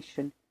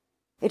exclamation.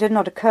 It had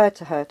not occurred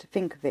to her to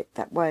think of it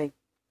that way.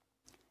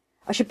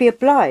 "I should be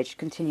obliged,"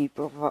 continued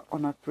Brother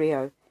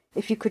Onofrio,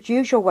 "if you could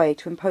use your way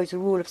to impose a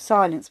rule of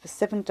silence for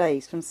 7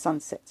 days from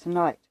sunset to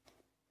night,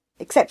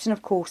 excepting,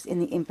 of course, in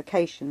the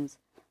invocations.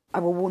 I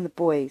will warn the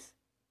boys.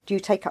 Do you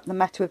take up the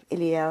matter of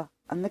Iliel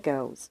and the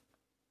girls?"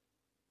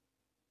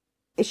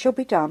 "It shall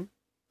be done."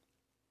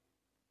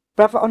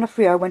 Brother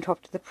Onofrio went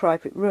off to the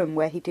private room,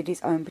 where he did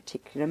his own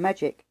particular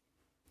magic.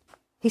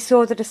 He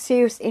saw that a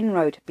serious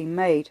inroad had been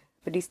made,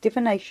 but his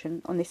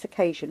divination on this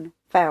occasion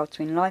failed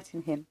to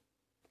enlighten him.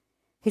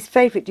 His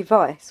favourite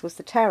device was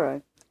the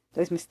tarot,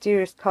 those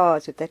mysterious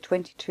cards with their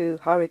 22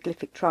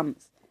 hieroglyphic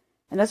trumps,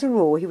 and as a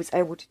rule he was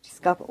able to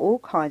discover all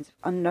kinds of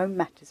unknown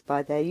matters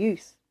by their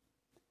use.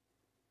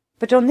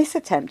 But on this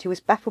attempt he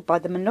was baffled by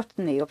the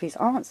monotony of his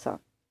answer.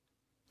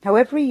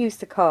 However he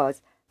used the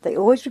cards, they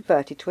always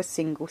reverted to a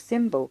single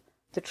symbol,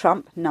 the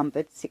trump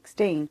numbered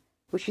 16,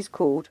 which is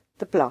called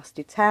the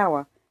Blasted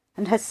Tower,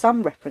 and has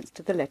some reference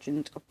to the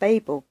legend of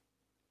Babel.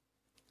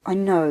 "I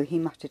know," he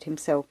muttered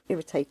himself,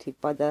 irritated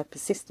by the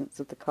persistence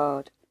of the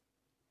card.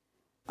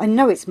 "I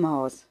know it's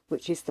Mars,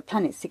 which is the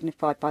planet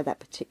signified by that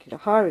particular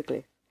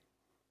hieroglyph.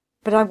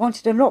 But I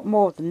wanted a lot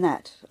more than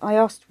that. I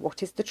asked,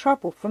 what is the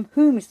trouble? From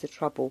whom is the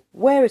trouble?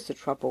 Where is the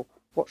trouble?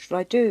 What should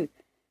I do?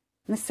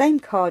 And the same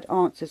card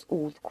answers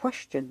all the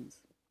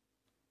questions."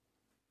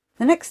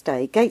 The next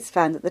day Gates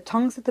found that the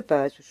tongues of the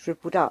birds were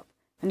shriveled up,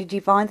 and he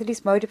divined that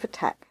his mode of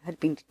attack had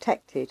been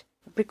detected,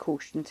 a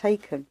precaution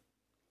taken.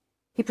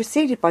 He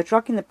proceeded by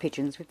drugging the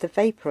pigeons with the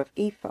vapour of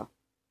ether.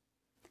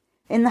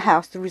 In the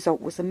house the result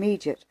was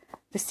immediate.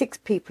 The 6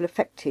 people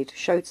affected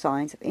showed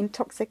signs of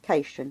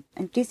intoxication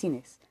and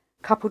dizziness,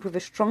 coupled with a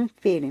strong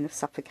feeling of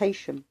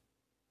suffocation.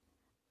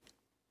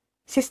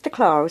 Sister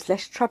Clara was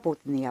less troubled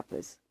than the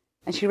others,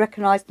 and she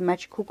recognised the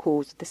magical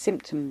cause of the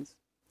symptoms.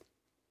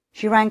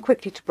 She ran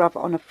quickly to Brother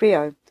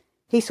Onofrio.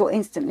 He saw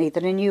instantly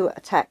that a new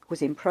attack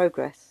was in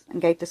progress, and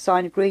gave the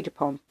sign agreed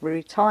upon for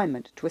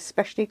retirement to a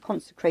specially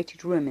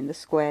consecrated room in the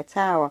square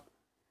tower,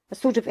 a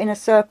sort of inner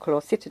circle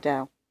or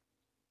citadel.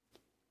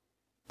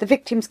 The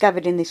victims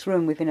gathered in this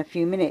room within a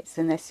few minutes,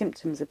 and their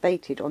symptoms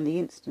abated on the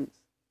instant.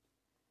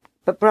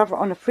 But Brother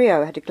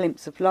Onofrio had a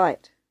glimpse of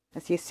light,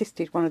 as he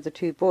assisted one of the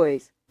two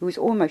boys, who was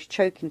almost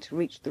choking, to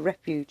reach the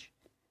refuge.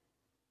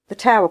 The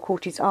tower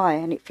caught his eye,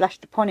 and it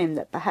flashed upon him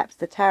that perhaps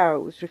the tower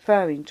was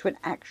referring to an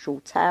actual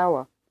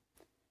tower.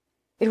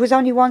 It was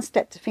only one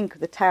step to think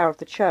of the tower of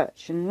the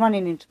church, and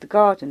running into the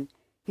garden,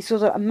 he saw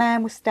that a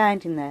man was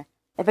standing there,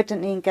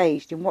 evidently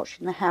engaged in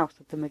watching the house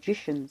of the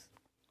magicians.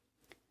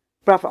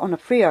 Brother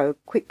Onofrio,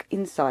 quick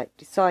insight,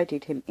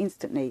 decided him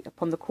instantly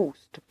upon the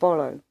course to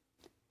follow.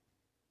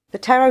 The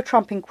tarot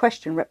trump in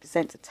question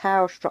represents a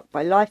tower struck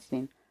by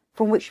lightning,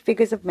 from which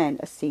figures of men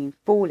are seen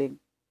falling.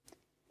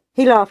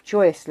 He laughed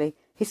joyously.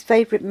 His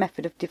favourite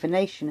method of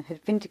divination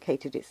had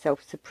vindicated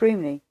itself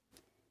supremely.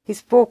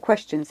 His 4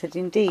 questions had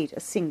indeed a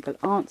single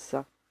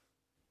answer.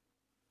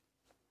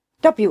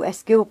 W.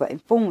 S. Gilbert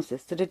informs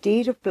us that a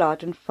deed of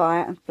blood and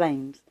fire and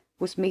flames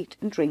was meat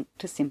and drink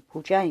to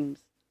simple James,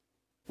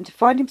 and to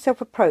find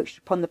himself approached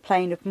upon the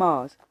plain of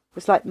Mars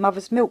was like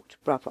mother's milk to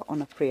Brother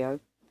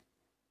Onofrio,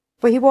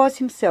 for he was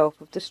himself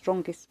of the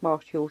strongest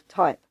martial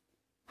type,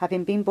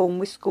 having been born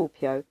with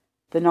Scorpio,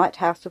 the night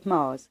house of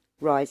Mars,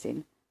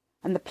 rising,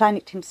 and the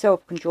planet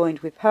himself conjoined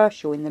with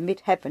Herschel in the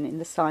mid-heaven in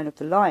the sign of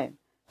the Lion,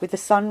 with the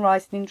sun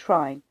rising in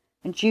trine,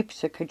 and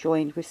Jupiter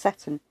conjoined with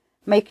Saturn,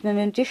 making an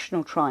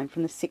additional trine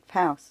from the 6th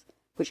house,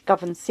 which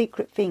governs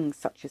secret things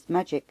such as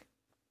magic.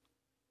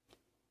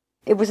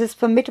 It was as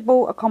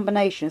formidable a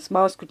combination as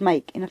Mars could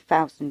make in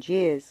 1,000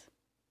 years.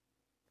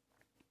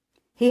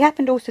 He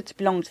happened also to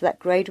belong to that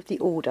grade of the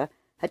order,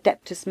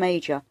 Adeptus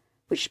Major,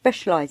 which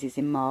specialises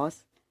in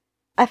Mars.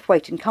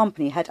 Athwaite and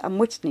company had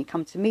unwittingly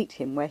come to meet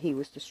him where he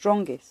was the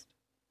strongest.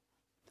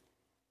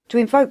 To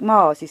invoke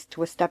Mars is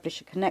to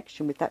establish a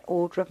connection with that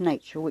order of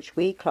nature which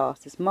we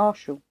class as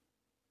martial.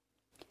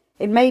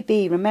 It may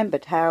be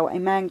remembered how a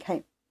man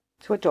came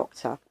to a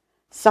doctor,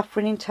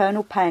 suffering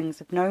internal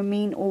pangs of no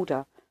mean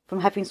order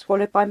from having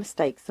swallowed by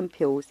mistake some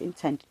pills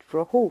intended for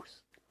a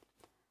horse.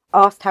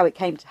 Asked how it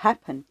came to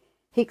happen,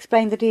 he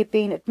explained that he had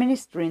been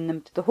administering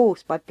them to the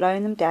horse by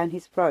blowing them down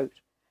his throat,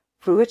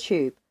 through a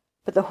tube,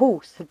 but the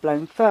horse had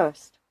blown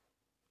first.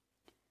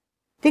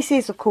 This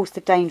is, of course,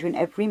 the danger in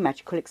every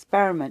magical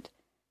experiment,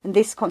 and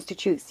this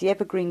constitutes the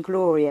evergreen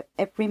glory of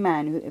every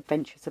man who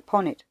ventures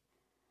upon it.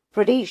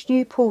 For at each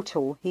new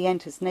portal he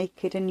enters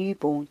naked and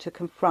newborn to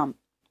confront,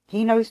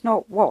 he knows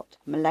not what,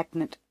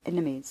 malignant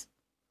enemies.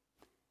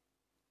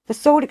 The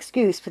sole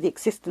excuse for the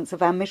existence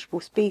of our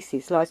miserable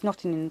species lies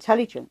not in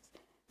intelligence,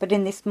 but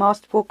in this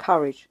masterful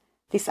courage,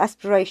 this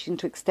aspiration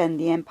to extend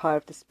the empire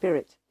of the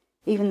spirit.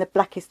 Even the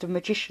blackest of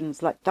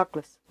magicians like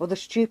Douglas, or the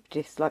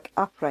stupidest like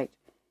Athwaite,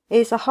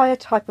 is a higher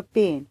type of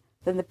being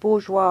than the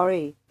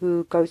bourgeoisie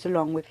who goes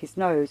along with his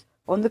nose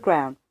on the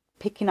ground,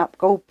 picking up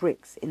gold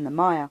bricks in the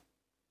mire.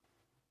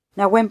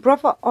 Now when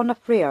Brother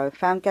Onofrio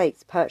found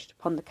Gates perched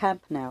upon the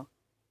campanile,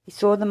 he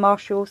saw the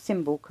martial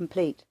symbol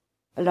complete,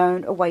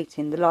 alone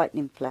awaiting the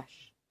lightning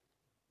flash.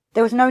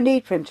 There was no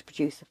need for him to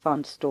produce a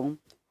thunderstorm,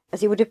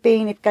 as it would have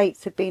been if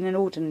Gates had been an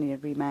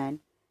ordinary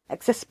man,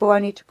 accessible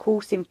only to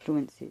coarse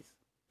influences.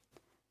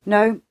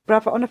 No,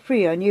 Brother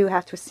Onofrio knew how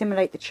to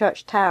assimilate the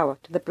church tower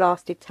to the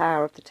blasted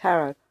tower of the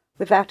tarot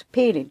without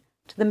appealing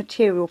to the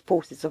material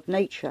forces of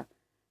nature,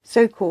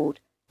 so called,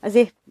 as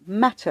if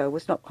matter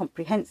was not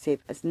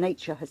comprehensive as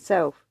nature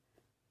herself.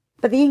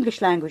 But the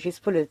English language is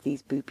full of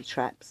these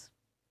booby-traps.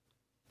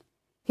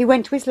 He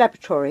went to his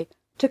laboratory,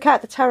 took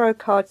out the tarot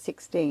card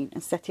 16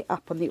 and set it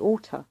up on the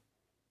altar.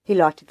 He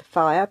lighted the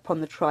fire upon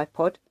the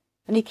tripod,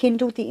 and he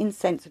kindled the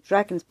incense of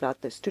dragon's blood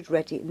that stood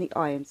ready in the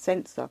iron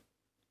censer.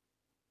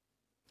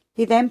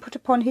 He then put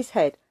upon his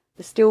head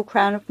the steel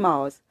crown of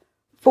Mars,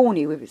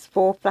 thorny with its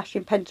 4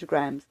 flashing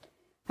pentagrams,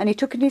 and he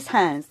took in his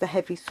hands the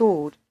heavy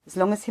sword, as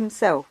long as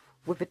himself,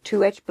 with a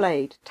 2-edged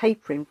blade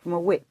tapering from a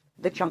width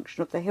at the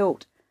junction of the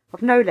hilt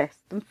of no less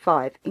than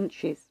 5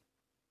 inches.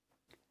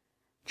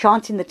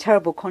 Chanting the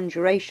terrible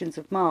conjurations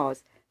of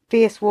Mars,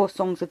 fierce war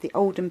songs of the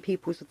olden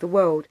peoples of the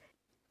world,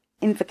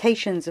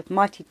 invocations of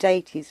mighty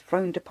deities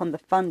throned upon the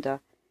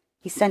thunder,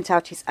 he sent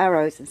out his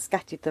arrows and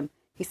scattered them,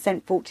 he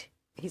sent forth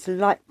his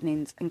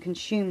lightnings and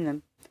consumed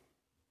them.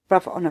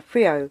 Brother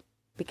Onofrio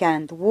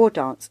began the war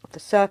dance of the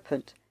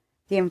serpent,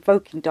 the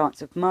invoking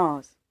dance of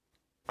Mars.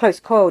 Close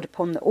coiled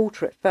upon the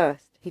altar at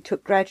first, he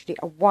took gradually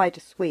a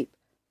wider sweep,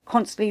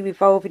 constantly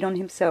revolving on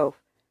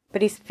himself,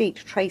 but his feet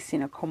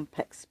tracing a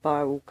complex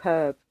spiral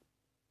curve.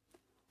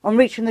 On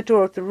reaching the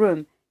door of the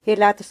room, he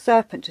allowed the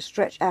serpent to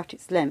stretch out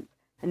its length,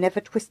 and never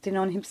twisting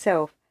on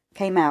himself,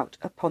 came out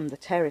upon the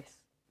terrace.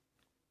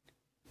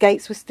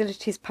 Gates was still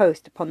at his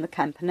post upon the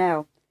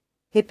campanile.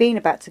 He had been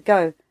about to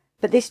go,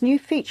 but this new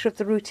feature of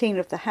the routine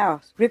of the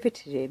house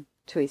riveted him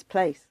to his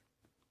place.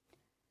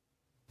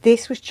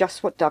 This was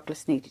just what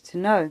Douglas needed to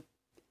know.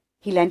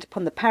 He leaned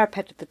upon the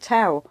parapet of the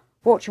tower,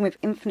 watching with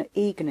infinite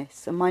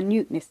eagerness and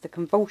minuteness the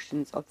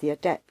convulsions of the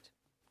adept.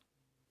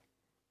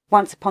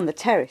 Once upon the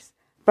terrace,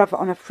 Brother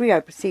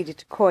Onofrio proceeded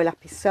to coil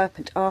up his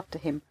serpent after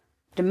him,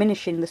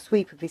 diminishing the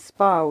sweep of his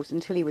spirals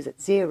until he was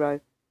at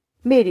 0,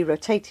 merely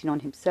rotating on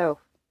himself.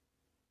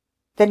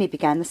 Then he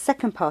began the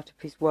second part of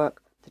his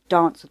work, the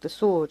dance of the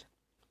sword.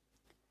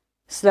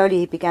 Slowly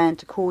he began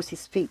to cause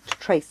his feet to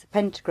trace the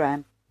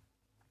pentagram,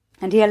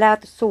 and he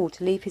allowed the sword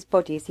to leave his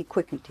body as he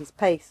quickened his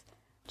pace,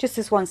 just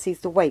as one sees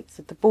the weights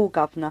of the ball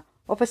governor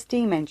of a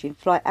steam engine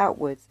fly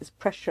outwards as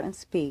pressure and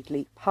speed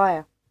leap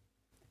higher.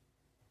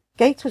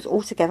 Gates was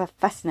altogether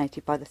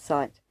fascinated by the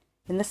sight.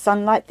 In the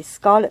sunlight, this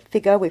scarlet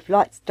figure, with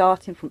lights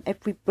darting from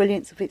every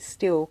brilliance of its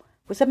steel,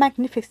 was a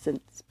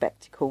magnificent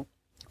spectacle,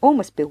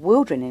 almost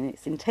bewildering in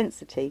its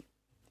intensity.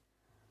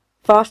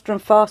 Faster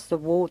and faster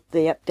roared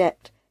the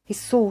adept, his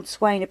sword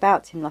swaying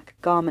about him like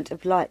a garment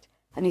of light,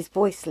 and his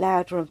voice,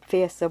 louder and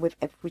fiercer with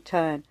every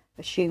turn,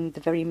 assumed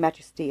the very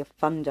majesty of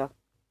thunder.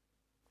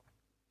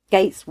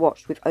 Gates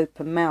watched with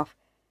open mouth.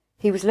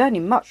 He was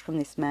learning much from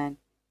this man.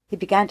 He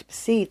began to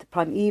perceive the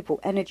primeval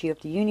energy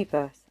of the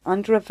universe,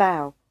 under a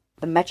vow,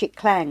 the magic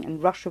clang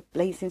and rush of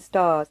blazing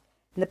stars,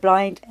 and the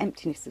blind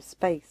emptiness of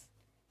space.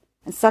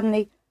 And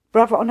suddenly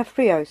Brother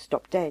Onofrio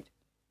stopped dead.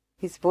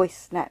 His voice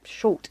snapped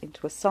short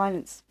into a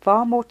silence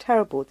far more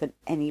terrible than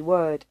any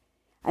word,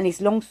 and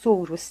his long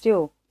sword was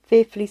still,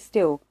 fearfully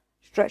still,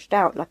 stretched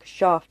out like a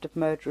shaft of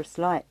murderous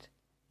light,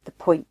 the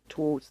point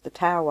towards the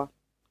tower.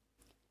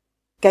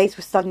 Gates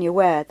was suddenly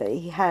aware that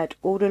he had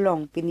all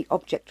along been the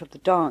object of the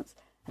dance,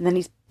 and then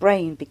his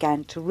brain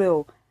began to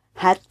reel.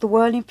 Had the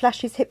whirling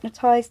flashes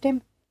hypnotized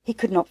him? He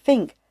could not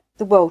think.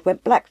 The world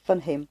went black for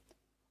him.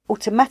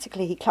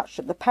 Automatically he clutched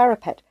at the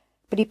parapet,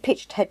 but he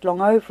pitched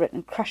headlong over it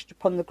and crashed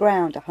upon the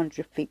ground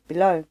 100 feet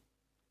below.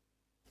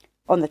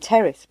 On the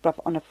terrace,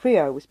 Brother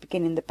Onofrio was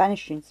beginning the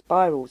banishing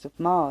spirals of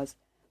Mars,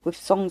 with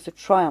songs of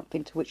triumph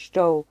into which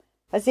stole,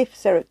 as if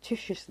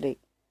surreptitiously,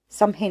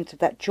 some hint of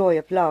that joy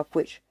of love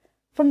which,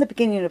 from the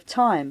beginning of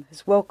time,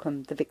 has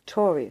welcomed the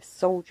victorious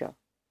soldier.